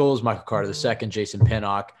Brandon Echols, Michael Carter II, Jason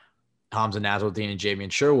Pinnock, Hamza Nasruddin, and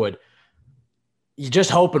Jamian Sherwood, you're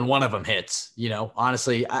just hoping one of them hits,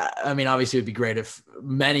 honestly. I mean, obviously it'd be great if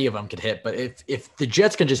many of them could hit, but if the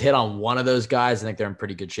Jets can just hit on one of those guys, I think they're in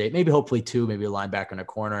pretty good shape. Maybe hopefully two, maybe a linebacker and a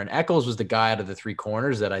corner. And Echols was the guy out of the three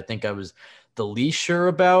corners that I think I was the least sure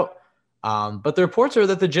about. But the reports are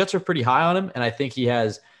that the Jets are pretty high on him. And I think he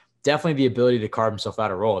has definitely the ability to carve himself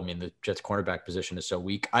out a role. I mean, the Jets cornerback position is so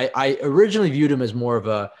weak. I originally viewed him as more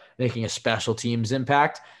of making a special teams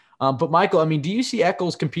impact. But Michael, I mean, do you see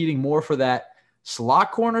Echols competing more for that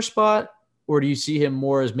slot corner spot, or do you see him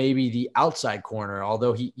more as maybe the outside corner?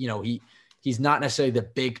 Although he's not necessarily the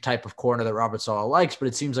big type of corner that Robert Saleh likes, but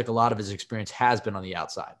it seems like a lot of his experience has been on the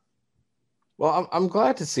outside. Well, I'm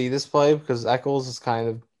glad to see this play because Echols has kind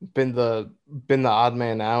of been the odd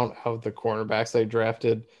man out of the cornerbacks they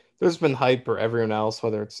drafted. There's been hype for everyone else,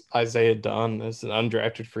 whether it's Isaiah Dunn as an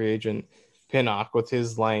undrafted free agent, Pinnock with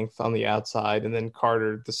his length on the outside, and then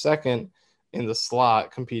Carter II in the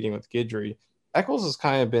slot competing with Guidry. Echols has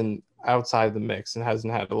kind of been outside the mix and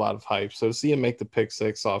hasn't had a lot of hype. So to see him make the pick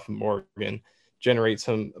six off of Morgan, generate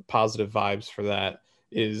some positive vibes for that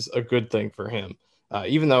is a good thing for him.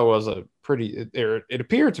 Even though it was it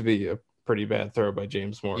appeared to be a pretty bad throw by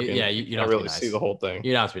James Morgan. Yeah, you don't really see the whole thing.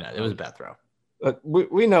 You don't have to be nice. It was a bad throw.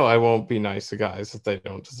 We know I won't be nice to guys if they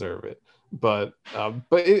don't deserve it. But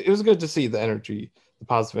it was good to see the energy, the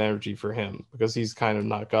positive energy for him because he's kind of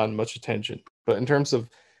not gotten much attention. But in terms of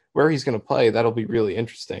where he's going to play, that'll be really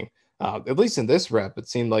interesting. At least in this rep, it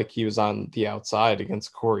seemed like he was on the outside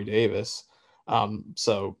against Corey Davis.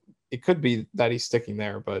 So it could be that he's sticking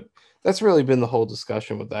there, but that's really been the whole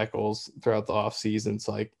discussion with Echols throughout the offseason. It's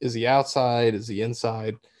like, is he outside? Is he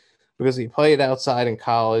inside? Because he played outside in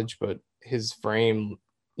college, but his frame,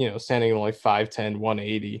 standing at only 5'10",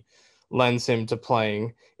 180, lends him to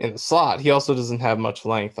playing in the slot. He also doesn't have much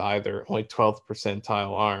length either, only 12th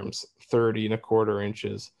percentile arms, 30.25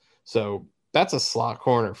 inches. So that's a slot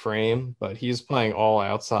corner frame, but he's playing all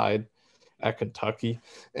outside at Kentucky.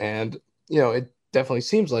 And, it definitely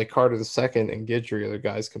seems like Carter II and Guidry are the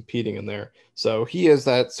guys competing in there. So he is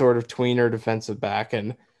that sort of tweener defensive back,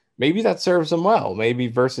 and maybe that serves him well. Maybe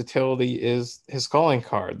versatility is his calling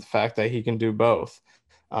card, the fact that he can do both.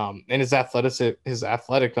 And his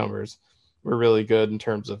athletic numbers were really good in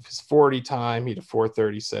terms of his 40 time. He had a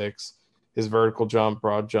 4.36. His vertical jump,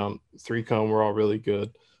 broad jump, three cone were all really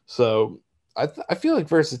good. So I feel like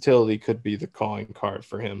versatility could be the calling card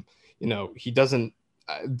for him. He doesn't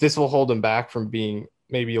this will hold him back from being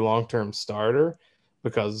maybe a long-term starter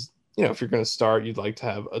because, if you're going to start, you'd like to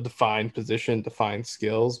have a defined position, defined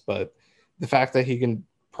skills. But the fact that he can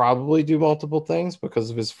probably do multiple things because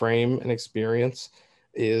of his frame and experience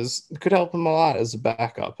could help him a lot as a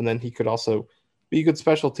backup. And then he could also be a good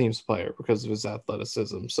special teams player because of his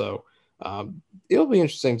athleticism. So it'll be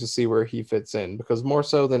interesting to see where he fits in because more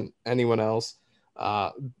so than anyone else,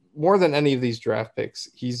 more than any of these draft picks,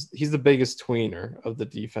 he's the biggest tweener of the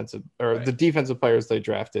defensive the defensive players they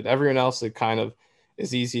drafted. Everyone else, it kind of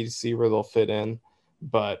is easy to see where they'll fit in.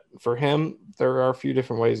 But for him, there are a few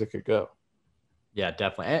different ways it could go. Yeah,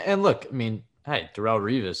 definitely. And look, I mean, hey, Darrell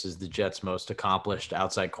Revis is the Jets' most accomplished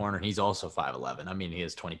outside corner, and he's also 5'11". I mean, he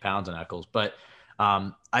has 20 pounds on Eccles. But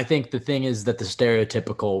I think the thing is that the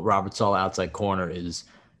stereotypical Robert Saleh outside corner is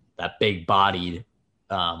that big-bodied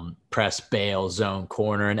press bail zone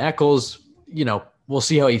corner. And Eccles, we'll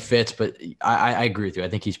see how he fits, but I agree with you. I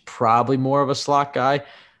think he's probably more of a slot guy.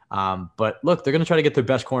 But look, they're going to try to get their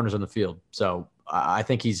best corners on the field. So I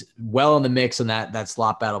think he's well in the mix in that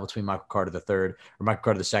slot battle between Michael Carter III or Michael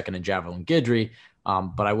Carter II and Javelin Guidry.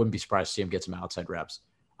 But I wouldn't be surprised to see him get some outside reps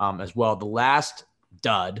as well. The last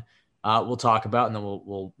dud we'll talk about, and then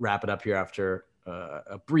we'll wrap it up here after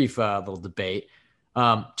a brief little debate.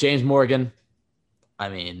 James Morgan, I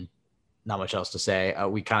mean, not much else to say.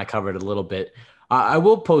 We kind of covered it a little bit. I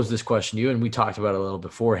will pose this question to you, and we talked about it a little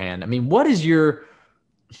beforehand. I mean, what is your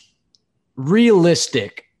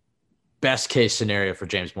realistic best case scenario for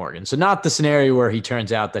James Morgan? So not the scenario where he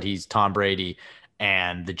turns out that he's Tom Brady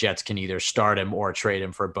and the Jets can either start him or trade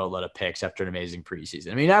him for a boatload of picks after an amazing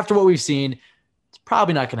preseason. I mean, after what we've seen, it's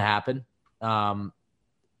probably not going to happen.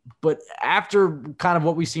 But after kind of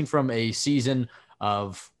what we've seen from a season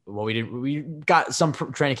of we got some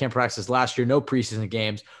training camp practices last year, no preseason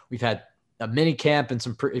games. We've had a mini camp and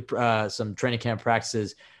some training camp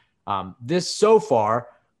practices. This so far,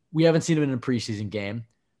 we haven't seen him in a preseason game.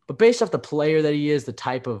 But based off the player that he is, the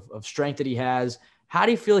type of strength that he has, how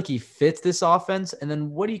do you feel like he fits this offense? And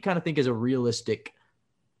then what do you kind of think is a realistic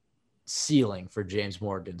ceiling for James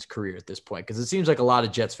Morgan's career at this point? Because it seems like a lot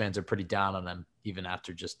of Jets fans are pretty down on him, even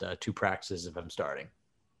after just 2 practices of him starting.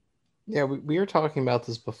 Yeah, we were talking about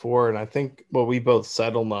this before, and I think what we both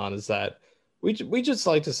settled on is that we just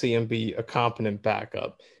like to see him be a competent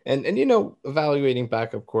backup. And evaluating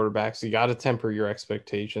backup quarterbacks, you got to temper your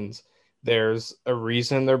expectations. There's a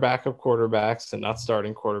reason they're backup quarterbacks and not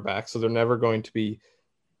starting quarterbacks, so they're never going to be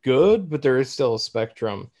good, but there is still a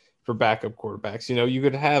spectrum for backup quarterbacks. You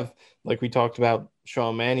could have, like we talked about,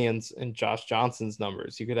 Sean Mannion's and Josh Johnson's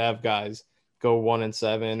numbers. You could have guys go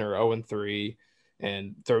 1-7 or 0-3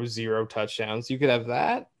 and throw 0 touchdowns. You could have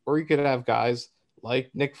that, or you could have guys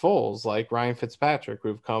like Nick Foles, like Ryan Fitzpatrick,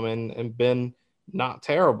 who've come in and been not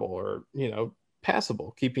terrible or,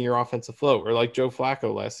 passable, keeping your offense afloat, or like Joe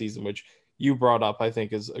Flacco last season, which you brought up, I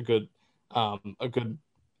think is a good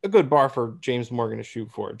bar for James Morgan to shoot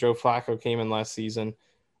for. Joe Flacco came in last season.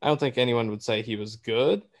 I don't think anyone would say he was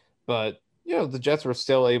good, but the Jets were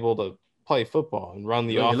still able to play football and run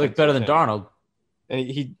the offense. He looked better than Darnold. And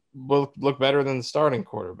he will look better than the starting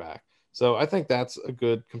quarterback. So I think that's a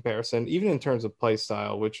good comparison, even in terms of play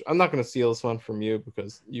style, which I'm not going to steal this one from you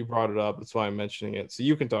because you brought it up. That's why I'm mentioning it. So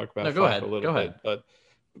you can talk about Flacco a little bit.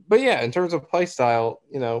 But yeah, in terms of play style,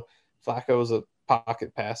 Flacco is a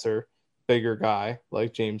pocket passer, bigger guy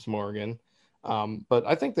like James Morgan. But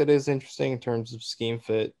I think that is interesting in terms of scheme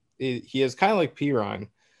fit. He is kind of like Pirine.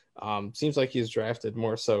 Seems like he's drafted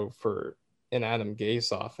more so for an Adam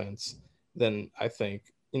Gase offense than I think,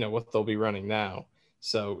 what they'll be running now.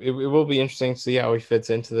 So it will be interesting to see how he fits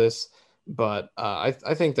into this. But I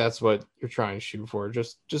think that's what you're trying to shoot for.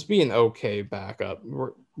 Just be an okay backup.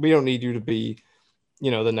 We don't need you to be,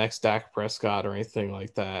 the next Dak Prescott or anything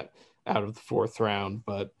like that out of the 4th round,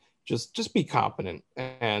 but just be competent.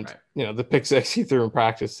 And, right. The pick 6 he threw in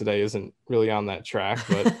practice today isn't really on that track,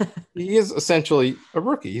 but he is essentially a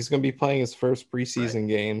rookie. He's going to be playing his first preseason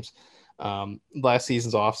games. Last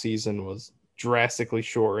season's offseason was drastically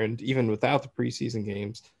shortened, even without the preseason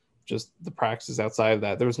games, just the practices outside of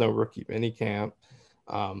that. There was no rookie mini camp.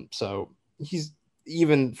 So he's,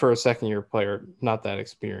 even for a second-year player, not that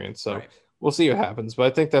experienced. So We'll see what happens. But I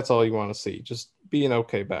think that's all you want to see. Just be an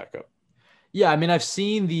okay backup. Yeah, I mean, I've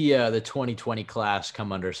seen the 2020 class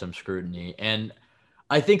come under some scrutiny, and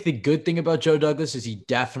I think the good thing about Joe Douglas is he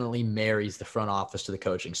definitely marries the front office to the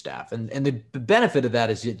coaching staff, and the benefit of that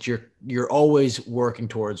is that you're always working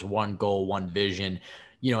towards one goal, one vision.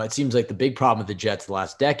 It seems like the big problem with the Jets the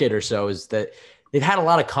last decade or so is that they've had a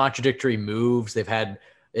lot of contradictory moves. They've had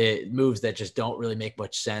moves that just don't really make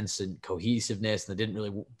much sense and cohesiveness. And they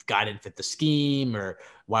didn't fit the scheme, or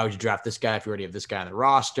why would you draft this guy if you already have this guy on the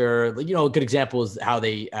roster? A good example is how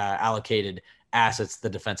they allocated assets to the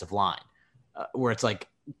defensive line, where it's like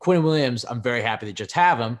Quinn Williams. I'm very happy they just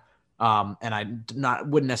have him. And I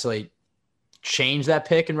wouldn't necessarily change that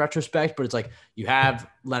pick in retrospect, but it's like you have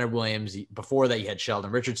Leonard Williams. Before that, you had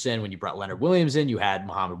Sheldon Richardson. When you brought Leonard Williams in, you had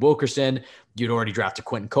Muhammad Wilkerson. You'd already drafted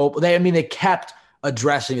Quentin Cope. They kept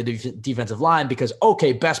addressing the defensive line because,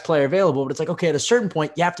 okay, best player available, but it's like, okay, at a certain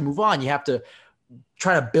point, you have to move on. You have to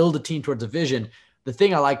try to build a team towards a vision. The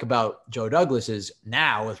thing I like about Joe Douglas is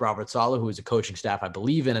now with Robert Saleh, who is a coaching staff I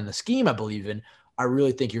believe in and the scheme I believe in, I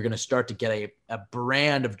really think you're going to start to get a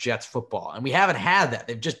brand of Jets football. And we haven't had that.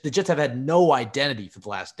 The Jets have had no identity for the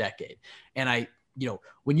last decade. And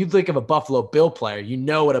when you think of a Buffalo Bill player, you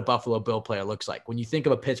know what a Buffalo Bill player looks like. When you think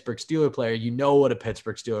of a Pittsburgh Steelers player, you know what a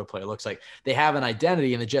Pittsburgh Steelers player looks like. They have an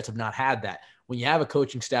identity, and the Jets have not had that. When you have a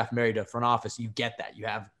coaching staff married to a front office, you get that. You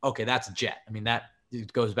have, okay, that's a Jet. I mean, that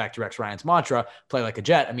it goes back to Rex Ryan's mantra, play like a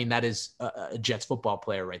Jet. I mean, that is a Jets football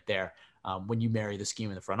player right there when you marry the scheme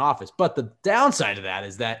in the front office. But the downside of that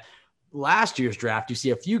is that last year's draft, you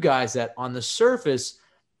see a few guys that on the surface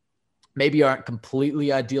maybe aren't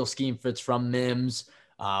completely ideal scheme fits, from Mims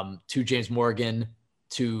to James Morgan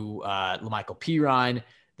to Lamichael Pirine.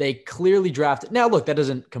 They clearly drafted. Now, look, that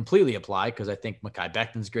doesn't completely apply because I think Mekhi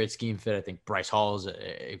Becton's a great scheme fit. I think Bryce Hall is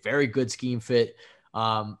a very good scheme fit.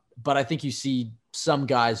 But I think you see some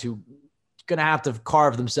guys who are going to have to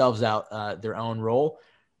carve themselves out their own role.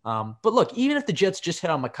 But look, even if the Jets just hit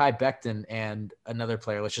on Mekhi Becton and another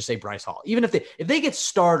player, let's just say Bryce Hall, even if they get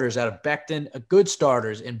starters out of Becton, good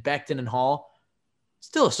starters in Becton and Hall,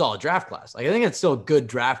 still a solid draft class. Like, I think it's still a good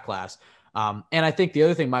draft class. And I think the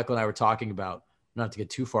other thing Michael and I were talking about, not to get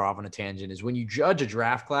too far off on a tangent, is when you judge a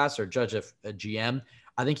draft class or judge a GM,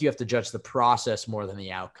 I think you have to judge the process more than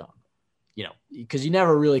the outcome. Because you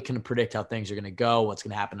never really can predict how things are going to go, what's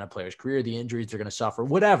going to happen in a player's career, the injuries they're going to suffer,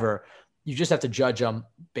 whatever. You just have to judge them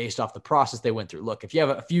based off the process they went through. Look, if you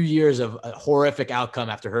have a few years of a horrific outcome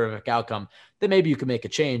after horrific outcome, then maybe you can make a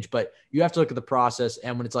change, but you have to look at the process.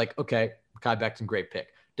 And when it's like, okay, Mekhi Becton, great pick.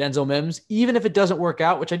 Denzel Mims, even if it doesn't work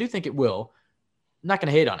out, which I do think it will, I'm not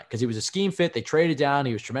going to hate on it because he was a scheme fit. They traded down.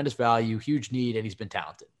 He was tremendous value, huge need, and he's been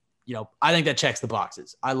talented. I think that checks the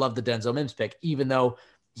boxes. I love the Denzel Mims pick, even though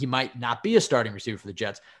he might not be a starting receiver for the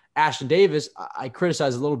Jets. Ashton Davis, I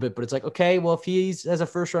criticize a little bit, but it's like, okay, well, if he has a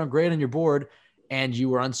first-round grade on your board and you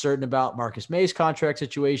were uncertain about Marcus May's contract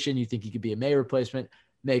situation, you think he could be a May replacement,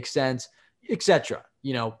 makes sense, etc.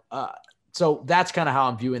 So that's kind of how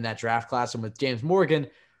I'm viewing that draft class. And with James Morgan,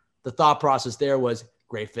 the thought process there was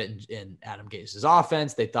great fit in Adam Gase's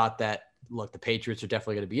offense. They thought that, look, the Patriots are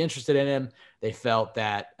definitely going to be interested in him. They felt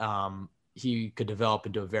that he could develop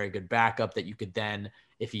into a very good backup that you could then,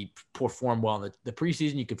 if he performed well in the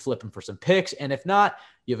preseason, you could flip him for some picks. And if not,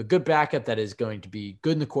 you have a good backup that is going to be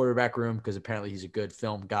good in the quarterback room because apparently he's a good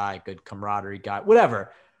film guy, good camaraderie guy,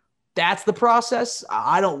 whatever. That's the process.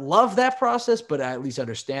 I don't love that process, but I at least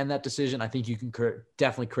understand that decision. I think you can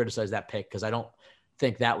definitely criticize that pick because I don't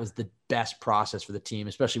think that was the best process for the team,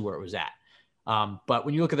 especially where it was at. But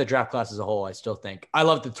when you look at the draft class as a whole, I still think I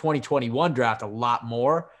love the 2021 draft a lot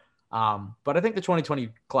more. But I think the 2020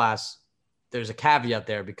 class, there's a caveat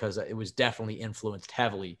there because it was definitely influenced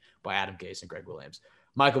heavily by Adam Gase and Greg Williams.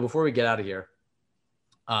 Michael, before we get out of here,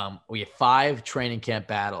 we have 5 training camp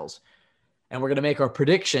battles, and we're going to make our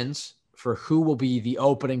predictions for who will be the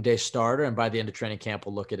opening day starter. And by the end of training camp,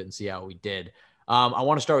 we'll look at it and see how we did. I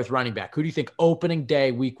want to start with running back. Who do you think opening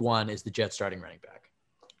day week 1 is the Jets starting running back?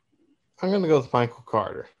 I'm going to go with Michael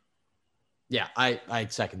Carter. Yeah, I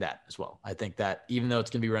second that as well. I think that even though it's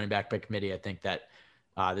going to be running back by committee, I think that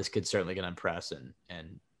this kid's certainly going to impress,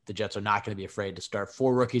 and the Jets are not going to be afraid to start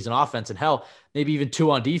 4 rookies in offense, and hell, maybe even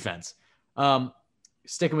 2 on defense.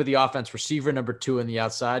 Sticking with the offense, receiver number 2 on the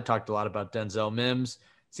outside. Talked a lot about Denzel Mims.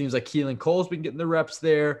 Seems like Keelan Cole's been getting the reps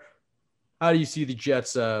there. How do you see the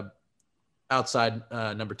Jets outside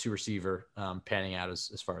number 2 receiver panning out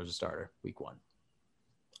as far as a starter week 1?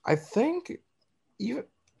 I think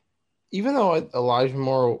even though Elijah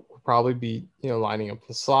Moore will probably be, lining up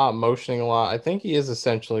the slot, motioning a lot, I think he is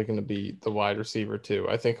essentially going to be the wide receiver too.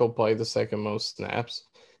 I think he'll play the second most snaps,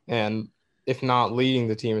 and if not leading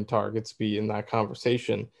the team in targets, be in that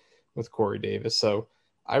conversation with Corey Davis. So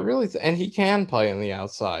I really, and he can play on the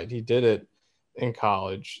outside. He did it in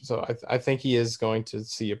college. So I think he is going to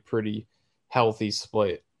see a pretty healthy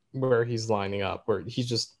split where he's lining up, where he's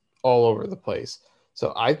just all over the place.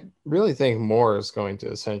 So I really think Moore is going to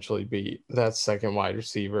essentially be that second wide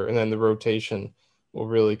receiver. And then the rotation will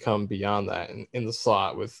really come beyond that in the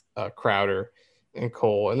slot with Crowder and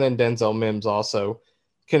Cole. And then Denzel Mims also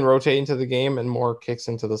can rotate into the game, and Moore kicks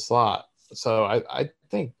into the slot. So I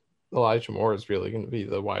think Elijah Moore is really going to be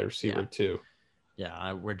the wide receiver too.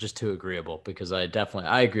 Yeah, we're just too agreeable because I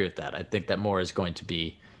agree with that. I think that Moore is going to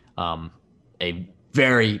be a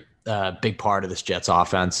very big part of this Jets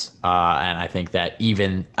offense. And I think that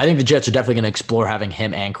the Jets are definitely going to explore having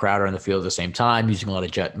him and Crowder on the field at the same time, using a lot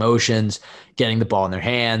of jet motions, getting the ball in their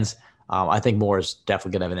hands. I think Moore is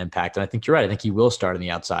definitely going to have an impact. And I think you're right. I think he will start on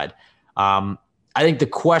the outside. I think the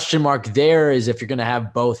question mark there is if you're going to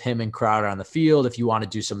have both him and Crowder on the field, if you want to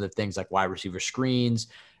do some of the things like wide receiver screens,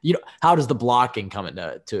 how does the blocking come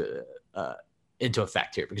into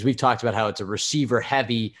effect here, because we've talked about how it's a receiver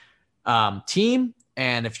heavy team.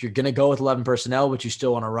 And if you're going to go with 11 personnel, but you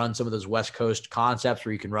still want to run some of those West Coast concepts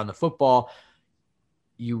where you can run the football,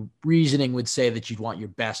 reasoning would say that you'd want your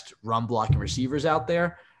best run blocking receivers out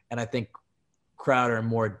there. And I think Crowder and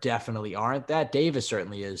Moore definitely aren't that. Davis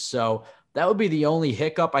certainly is. So that would be the only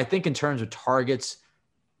hiccup. I think in terms of targets,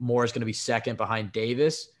 Moore is going to be second behind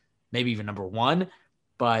Davis, maybe even number one.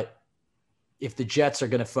 But if the Jets are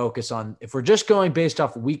going to focus on, if we're just going based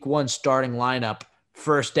off week one starting lineup,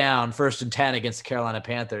 first down, 1st and 10 against the Carolina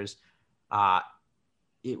Panthers,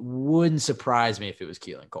 it wouldn't surprise me if it was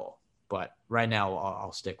Keelan Cole. But right now,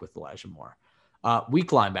 I'll stick with Elijah Moore.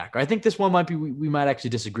 Weak linebacker. I think this one might be we might actually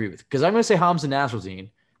disagree with, because I'm going to say Hamza Nasruddin,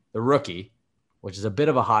 the rookie, which is a bit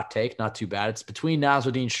of a hot take, not too bad. It's between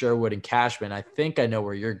Nasruddin, Sherwood, and Cashman. I think I know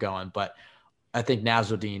where you're going, but I think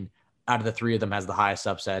Nasruddin, out of the three of them, has the highest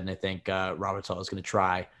upside, and I think Robert Saleh is going to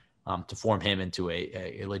try to form him into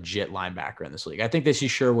a legit linebacker in this league. I think they see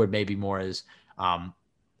Sherwood maybe more as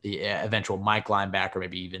the eventual Mike linebacker,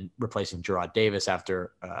 maybe even replacing Gerard Davis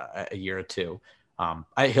after a year or two.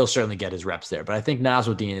 He'll certainly get his reps there, but I think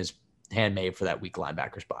Nasruddin is handmade for that weak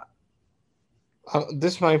linebacker spot.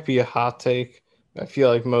 This might be a hot take. I feel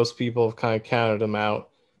like most people have kind of counted him out.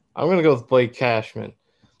 I'm going to go with Blake Cashman.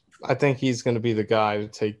 I think he's going to be the guy to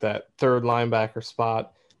take that third linebacker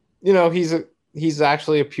spot. You know, he's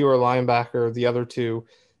actually a pure linebacker. The other two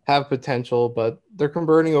have potential, but they're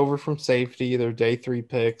converting over from safety. They're day 3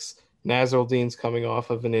 picks. Nasruddin's coming off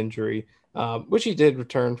of an injury, which he did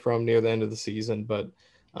return from near the end of the season, but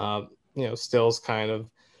still's kind of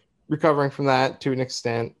recovering from that to an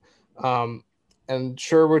extent. And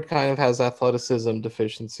Sherwood kind of has athleticism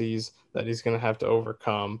deficiencies that he's going to have to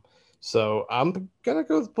overcome. So I'm going to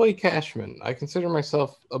go with Blake Cashman. I consider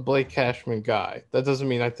myself a Blake Cashman guy. That doesn't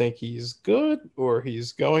mean I think he's good or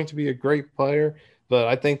he's going to be a great player, but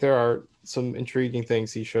I think there are some intriguing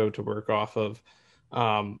things he showed to work off of.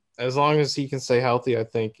 As long as he can stay healthy, I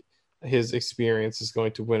think his experience is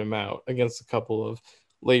going to win him out against a couple of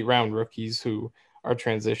late round rookies who are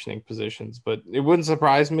transitioning positions. But it wouldn't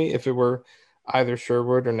surprise me if it were either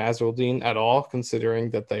Sherwood or Nasruddin at all,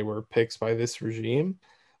 considering that they were picks by this regime.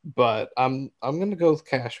 But I'm going to go with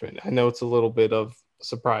Cashman. I know it's a little bit of a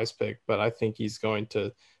surprise pick, but I think he's going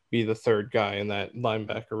to be the third guy in that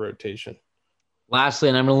linebacker rotation. Lastly,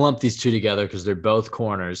 and I'm going to lump these two together because they're both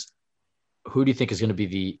corners. Who do you think is going to be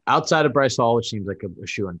the outside of Bryce Hall, which seems like a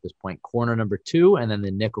shoe-in at this point, corner number 2, and then the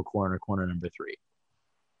nickel corner number 3?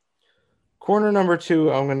 Corner number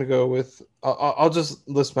 2, I'm going to go with I'll just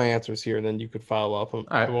list my answers here, and then you could follow up.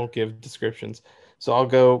 I won't give descriptions. So I'll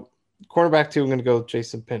go cornerback 2, I'm going to go with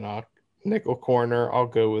Jason Pinnock. Nickel corner, I'll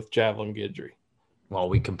go with Javelin Guidry. Well,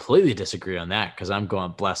 we completely disagree on that because I'm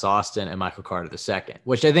going Bless Austin and Michael Carter II,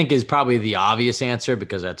 which I think is probably the obvious answer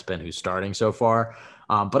because that's been who's starting so far.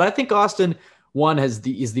 But I think Austin, one, is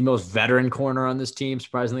the most veteran corner on this team,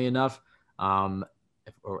 surprisingly enough.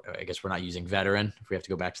 Or I guess we're not using veteran if we have to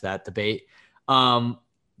go back to that debate.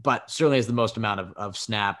 But certainly has the most amount of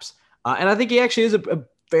snaps. And I think he actually is a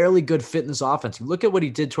fairly good fit in this offense. You look at what he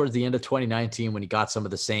did towards the end of 2019 when he got some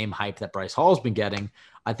of the same hype that Bryce Hall's been getting.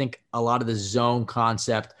 I think a lot of the zone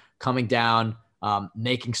concept coming down,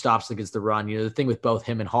 making stops against the run. You know, the thing with both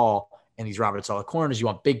him and Hall and these Robert Saleh corners, you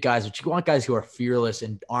want big guys, but you want guys who are fearless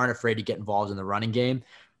and aren't afraid to get involved in the running game.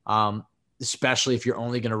 Especially if you're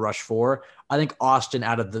only going to rush 4. I think Austin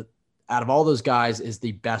out of all those guys is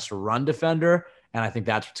the best run defender. And I think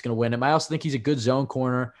that's what's going to win him. I also think he's a good zone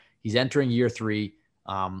corner. He's entering year 3.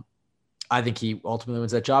 I think he ultimately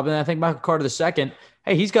wins that job. And I think Michael Carter II,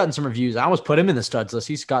 hey, he's gotten some reviews. I almost put him in the studs list.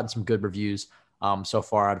 He's gotten some good reviews so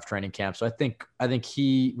far out of training camp. So I think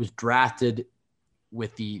he was drafted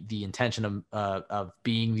with the intention of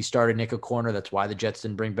being the starter nickel corner. That's why the Jets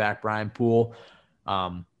didn't bring back Brian Poole.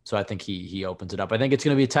 So I think he opens it up. I think it's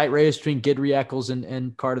going to be a tight race between Guidry, Eccles,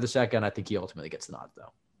 and Carter II. I think he ultimately gets the nod,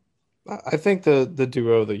 though. I think the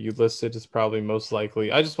duo that you listed is probably most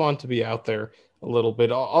likely. I just want to be out there a little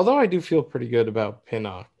bit, although I do feel pretty good about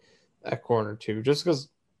Pinnock at corner 2, just because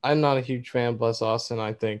I'm not a huge fan of Bless Austin.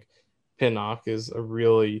 I think Pinnock is a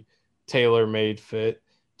really tailor-made fit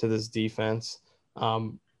to this defense.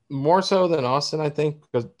 More so than Austin, I think,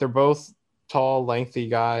 because they're both tall, lengthy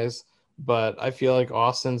guys, but I feel like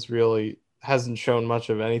Austin's really hasn't shown much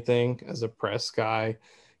of anything as a press guy.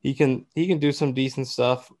 He can do some decent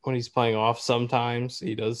stuff when he's playing off sometimes.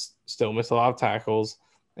 He does still miss a lot of tackles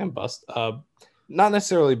and bust, not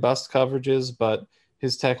necessarily bust coverages, but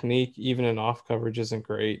his technique, even in off coverage, isn't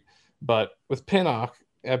great. But with Pinnock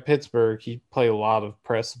at Pittsburgh, he played a lot of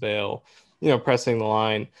press bail, pressing the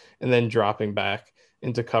line and then dropping back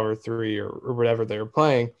into cover 3 or whatever they were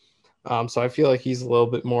playing. So I feel like he's a little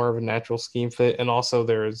bit more of a natural scheme fit. And also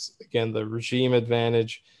there's, again, the regime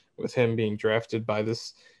advantage with him being drafted by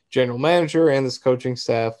this general manager and this coaching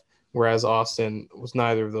staff, whereas Austin was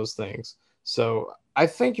neither of those things. So I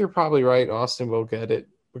think you're probably right. Austin will get it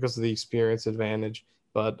because of the experience advantage,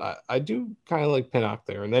 but I do kind of like Pinnock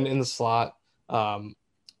there. And then in the slot, I'm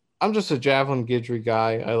just a Javelin Guidry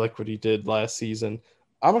guy. I like what he did last season.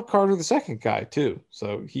 I'm a Carter II guy too.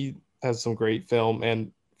 So he has some great film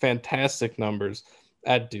and fantastic numbers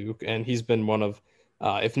at Duke. And he's been one of,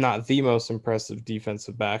 if not the most impressive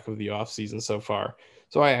defensive back of the offseason so far.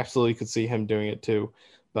 So I absolutely could see him doing it too.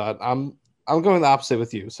 But I'm going the opposite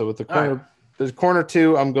with you. So with the corner, the corner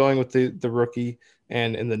 2, I'm going with the rookie.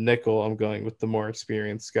 And in the nickel, I'm going with the more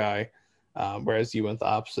experienced guy, whereas you went the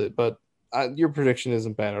opposite. But your prediction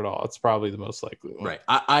isn't bad at all. It's probably the most likely one. Right.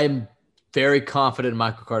 I'm very confident in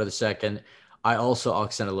Michael Carter II. I'll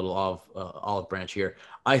extend a little olive branch here.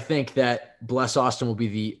 I think that Bless Austin will be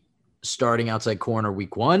the starting outside corner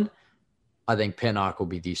week 1. I think Pinnock will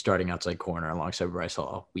be the starting outside corner alongside Bryce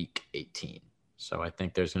Hall week 18. So I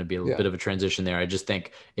think there's going to be a bit of a transition there. I just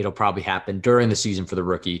think it'll probably happen during the season for the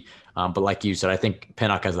rookie. But like you said, I think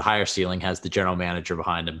Pinnock has the higher ceiling, has the general manager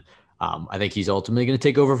behind him. I think he's ultimately going to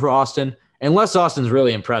take over for Austin, unless Austin's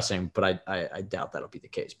really impressing, but I doubt that'll be the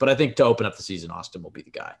case. But I think to open up the season, Austin will be the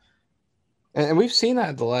guy. And we've seen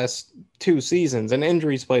that the last 2 seasons, and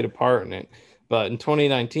injuries played a part in it. But in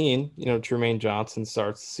 2019, Tremaine Johnson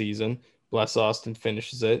starts the season, Bless Austin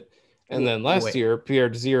finishes it. And then last year, Pierre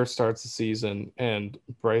Desir starts the season and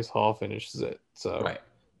Bryce Hall finishes it. So,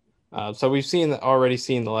 so we've already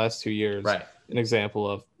seen the last 2 years, an example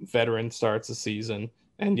of veteran starts the season.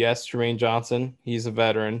 And yes, Tremaine Johnson, he's a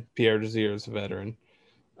veteran. Pierre Desir is a veteran.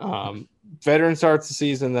 Veteran starts the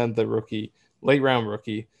season, then the rookie, late round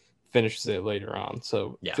rookie, finishes it later on.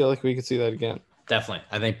 So I feel like we could see that again. Definitely.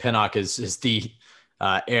 I think Pinnock is the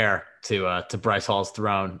heir to Bryce Hall's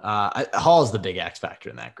throne. Hall is the big X factor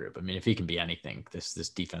in that group. I mean, if he can be anything, this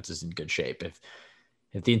defense is in good shape. If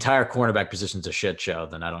the entire cornerback position is a shit show,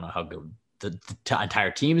 then I don't know how good the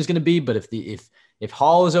entire team is going to be. But if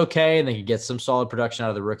Hall is okay and they can get some solid production out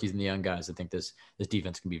of the rookies and the young guys, I think this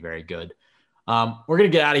defense can be very good. We're going to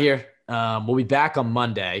get out of here. We'll be back on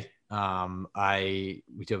Monday. We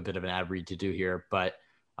do have a bit of an ad read to do here, but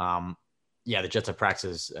the Jets have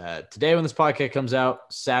practices today when this podcast comes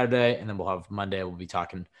out, Saturday, and then we'll have Monday. We'll be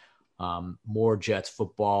talking more Jets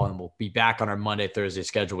football, and we'll be back on our Monday, Thursday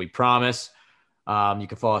schedule, we promise. You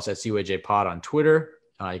can follow us at CYJ Pod on Twitter.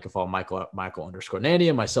 You can follow Michael_Nandy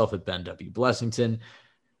and myself at Ben W. Blessington.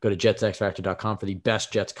 Go to jetsxfactor.com for the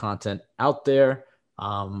best Jets content out there.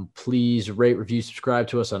 Please rate, review, subscribe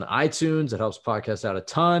to us on iTunes. It helps podcast out a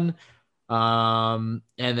ton. And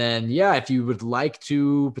then, if you would like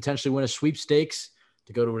to potentially win a sweepstakes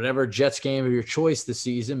to go to whatever Jets game of your choice this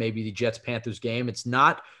season, maybe the Jets-Panthers game. It's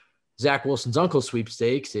not Zach Wilson's uncle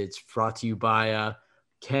sweepstakes. It's brought to you by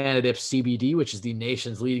Canadips CBD, which is the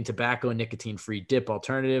nation's leading tobacco and nicotine-free dip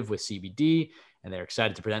alternative with CBD. And they're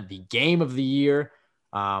excited to present the game of the year,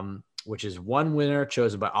 which is one winner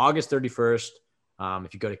chosen by August 31st.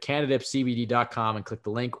 If you go to CanadipsCBD.com and click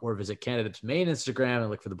the link, or visit Canadip's main Instagram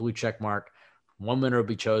and look for the blue check mark, one winner will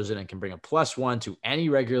be chosen and can bring a +1 to any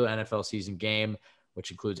regular NFL season game,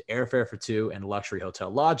 which includes airfare for 2 and luxury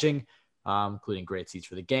hotel lodging, including great seats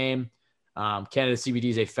for the game. Canada CBD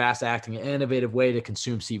is a fast-acting and innovative way to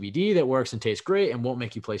consume CBD that works and tastes great and won't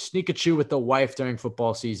make you play sneak-a-chew with the wife during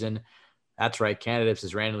football season. That's right. Canadips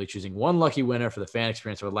is randomly choosing one lucky winner for the fan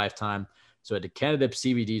experience of a lifetime. So head to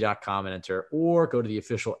CanadipsCBD.com and enter, or go to the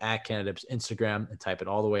official @Canadips Instagram and type it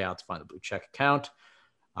all the way out to find the blue check account.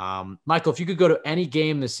 Michael, if you could go to any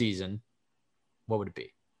game this season, what would it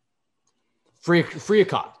be? Free of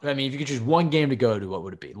cost. I mean, if you could choose one game to go to, what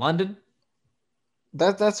would it be? London?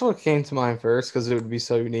 That's what came to mind first because it would be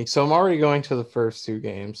so unique. So I'm already going to the first 2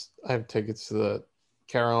 games. I have tickets to the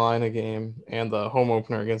Carolina game and the home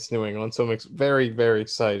opener against New England. So I'm very, very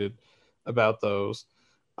excited about those.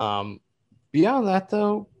 Beyond that,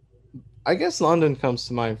 though, I guess London comes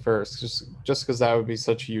to mind first, just because that would be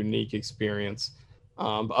such a unique experience.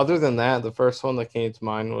 But other than that, the first one that came to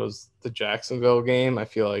mind was the Jacksonville game. I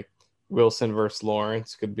feel like Wilson versus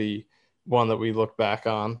Lawrence could be one that we look back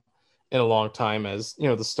on in a long time as,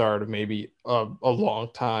 the start of maybe a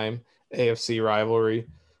long time AFC rivalry.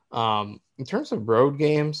 In terms of road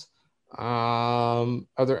games, are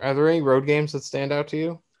there any road games that stand out to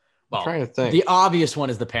you? Well, I'm trying to think. The obvious one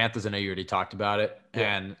is the Panthers. I know you already talked about it,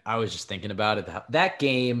 and I was just thinking about it. That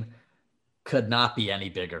game could not be any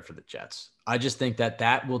bigger for the Jets. I just think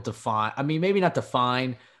that will define – I mean, maybe not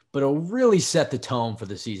define, but it'll really set the tone for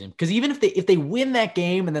the season. Because even if they win that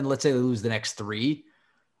game and then let's say they lose the next 3,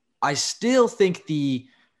 I still think the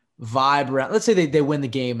vibe around, let's say they win the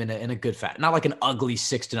game in a good fashion, not like an ugly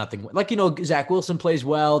 6-0 win. Like, Zach Wilson plays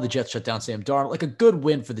well, the Jets shut down Sam Darnold, like a good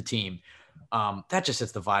win for the team. That just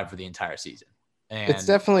sets the vibe for the entire season. And it's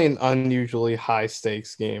definitely an unusually high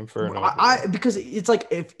stakes game for an because it's like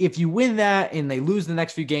if you win that and they lose the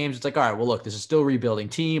next few games, it's like, all right, well, look, this is still a rebuilding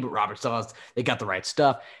team, but Robert Saleh, they got the right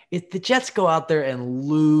stuff. If the Jets go out there and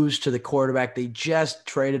lose to the quarterback they just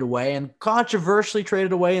traded away and controversially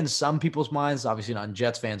traded away in some people's minds, obviously not in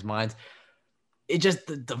Jets fans' minds, it just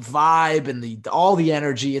the vibe and all the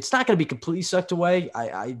energy, it's not going to be completely sucked away.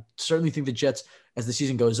 I certainly think the Jets, as the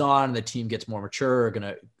season goes on and the team gets more mature, are going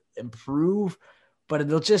to improve. But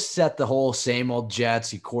it'll just set the whole same old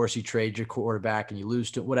Jets. Of course, you trade your quarterback and you lose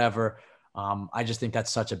to whatever. I just think that's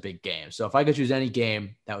such a big game. So if I could choose any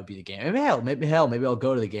game, that would be the game. Maybe I'll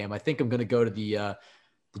go to the game. I think I'm going to go to the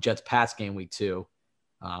Jets-Pats game week 2.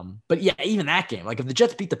 But yeah, even that game, like if the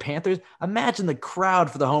Jets beat the Panthers, imagine the crowd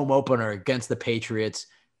for the home opener against the Patriots.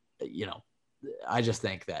 I just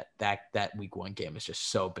think that week 1 game is just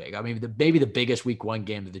so big. I mean, maybe the biggest week 1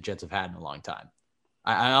 game that the Jets have had in a long time.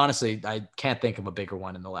 I honestly, I can't think of a bigger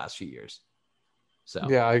one in the last few years. So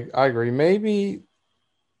yeah, I agree. Maybe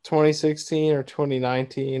 2016 or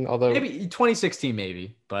 2019, although maybe 2016,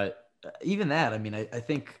 maybe, but even that, I mean, I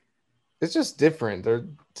think it's just different.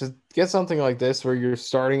 To get something like this where you're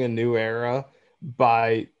starting a new era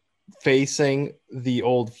by facing the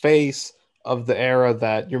old face of the era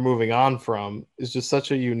that you're moving on from is just such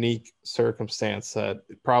a unique circumstance that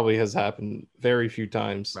it probably has happened very few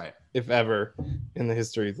times, right, if ever, in the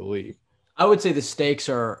history of the league. I would say the stakes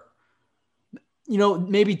are,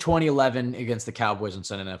 maybe 2011 against the Cowboys on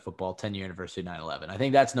Sunday Night Football, 10-year anniversary 9/11. I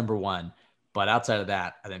think that's number 1. But outside of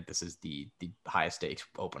that, I think this is the highest stakes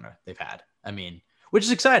opener they've had. I mean, which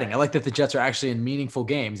is exciting. I like that the Jets are actually in meaningful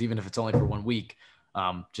games, even if it's only for 1 week.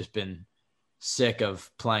 Just been sick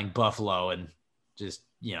of playing Buffalo and just,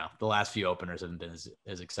 the last few openers haven't been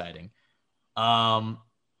as exciting. All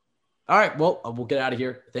right, well, we'll get out of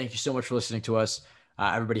here. Thank you so much for listening to us.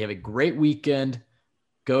 Everybody have a great weekend.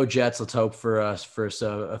 Go Jets. Let's hope for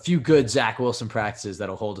a few good Zach Wilson practices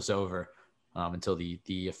that'll hold us over until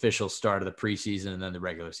the official start of the preseason and then the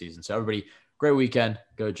regular season. So everybody, great weekend.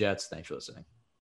 Go Jets. Thanks for listening.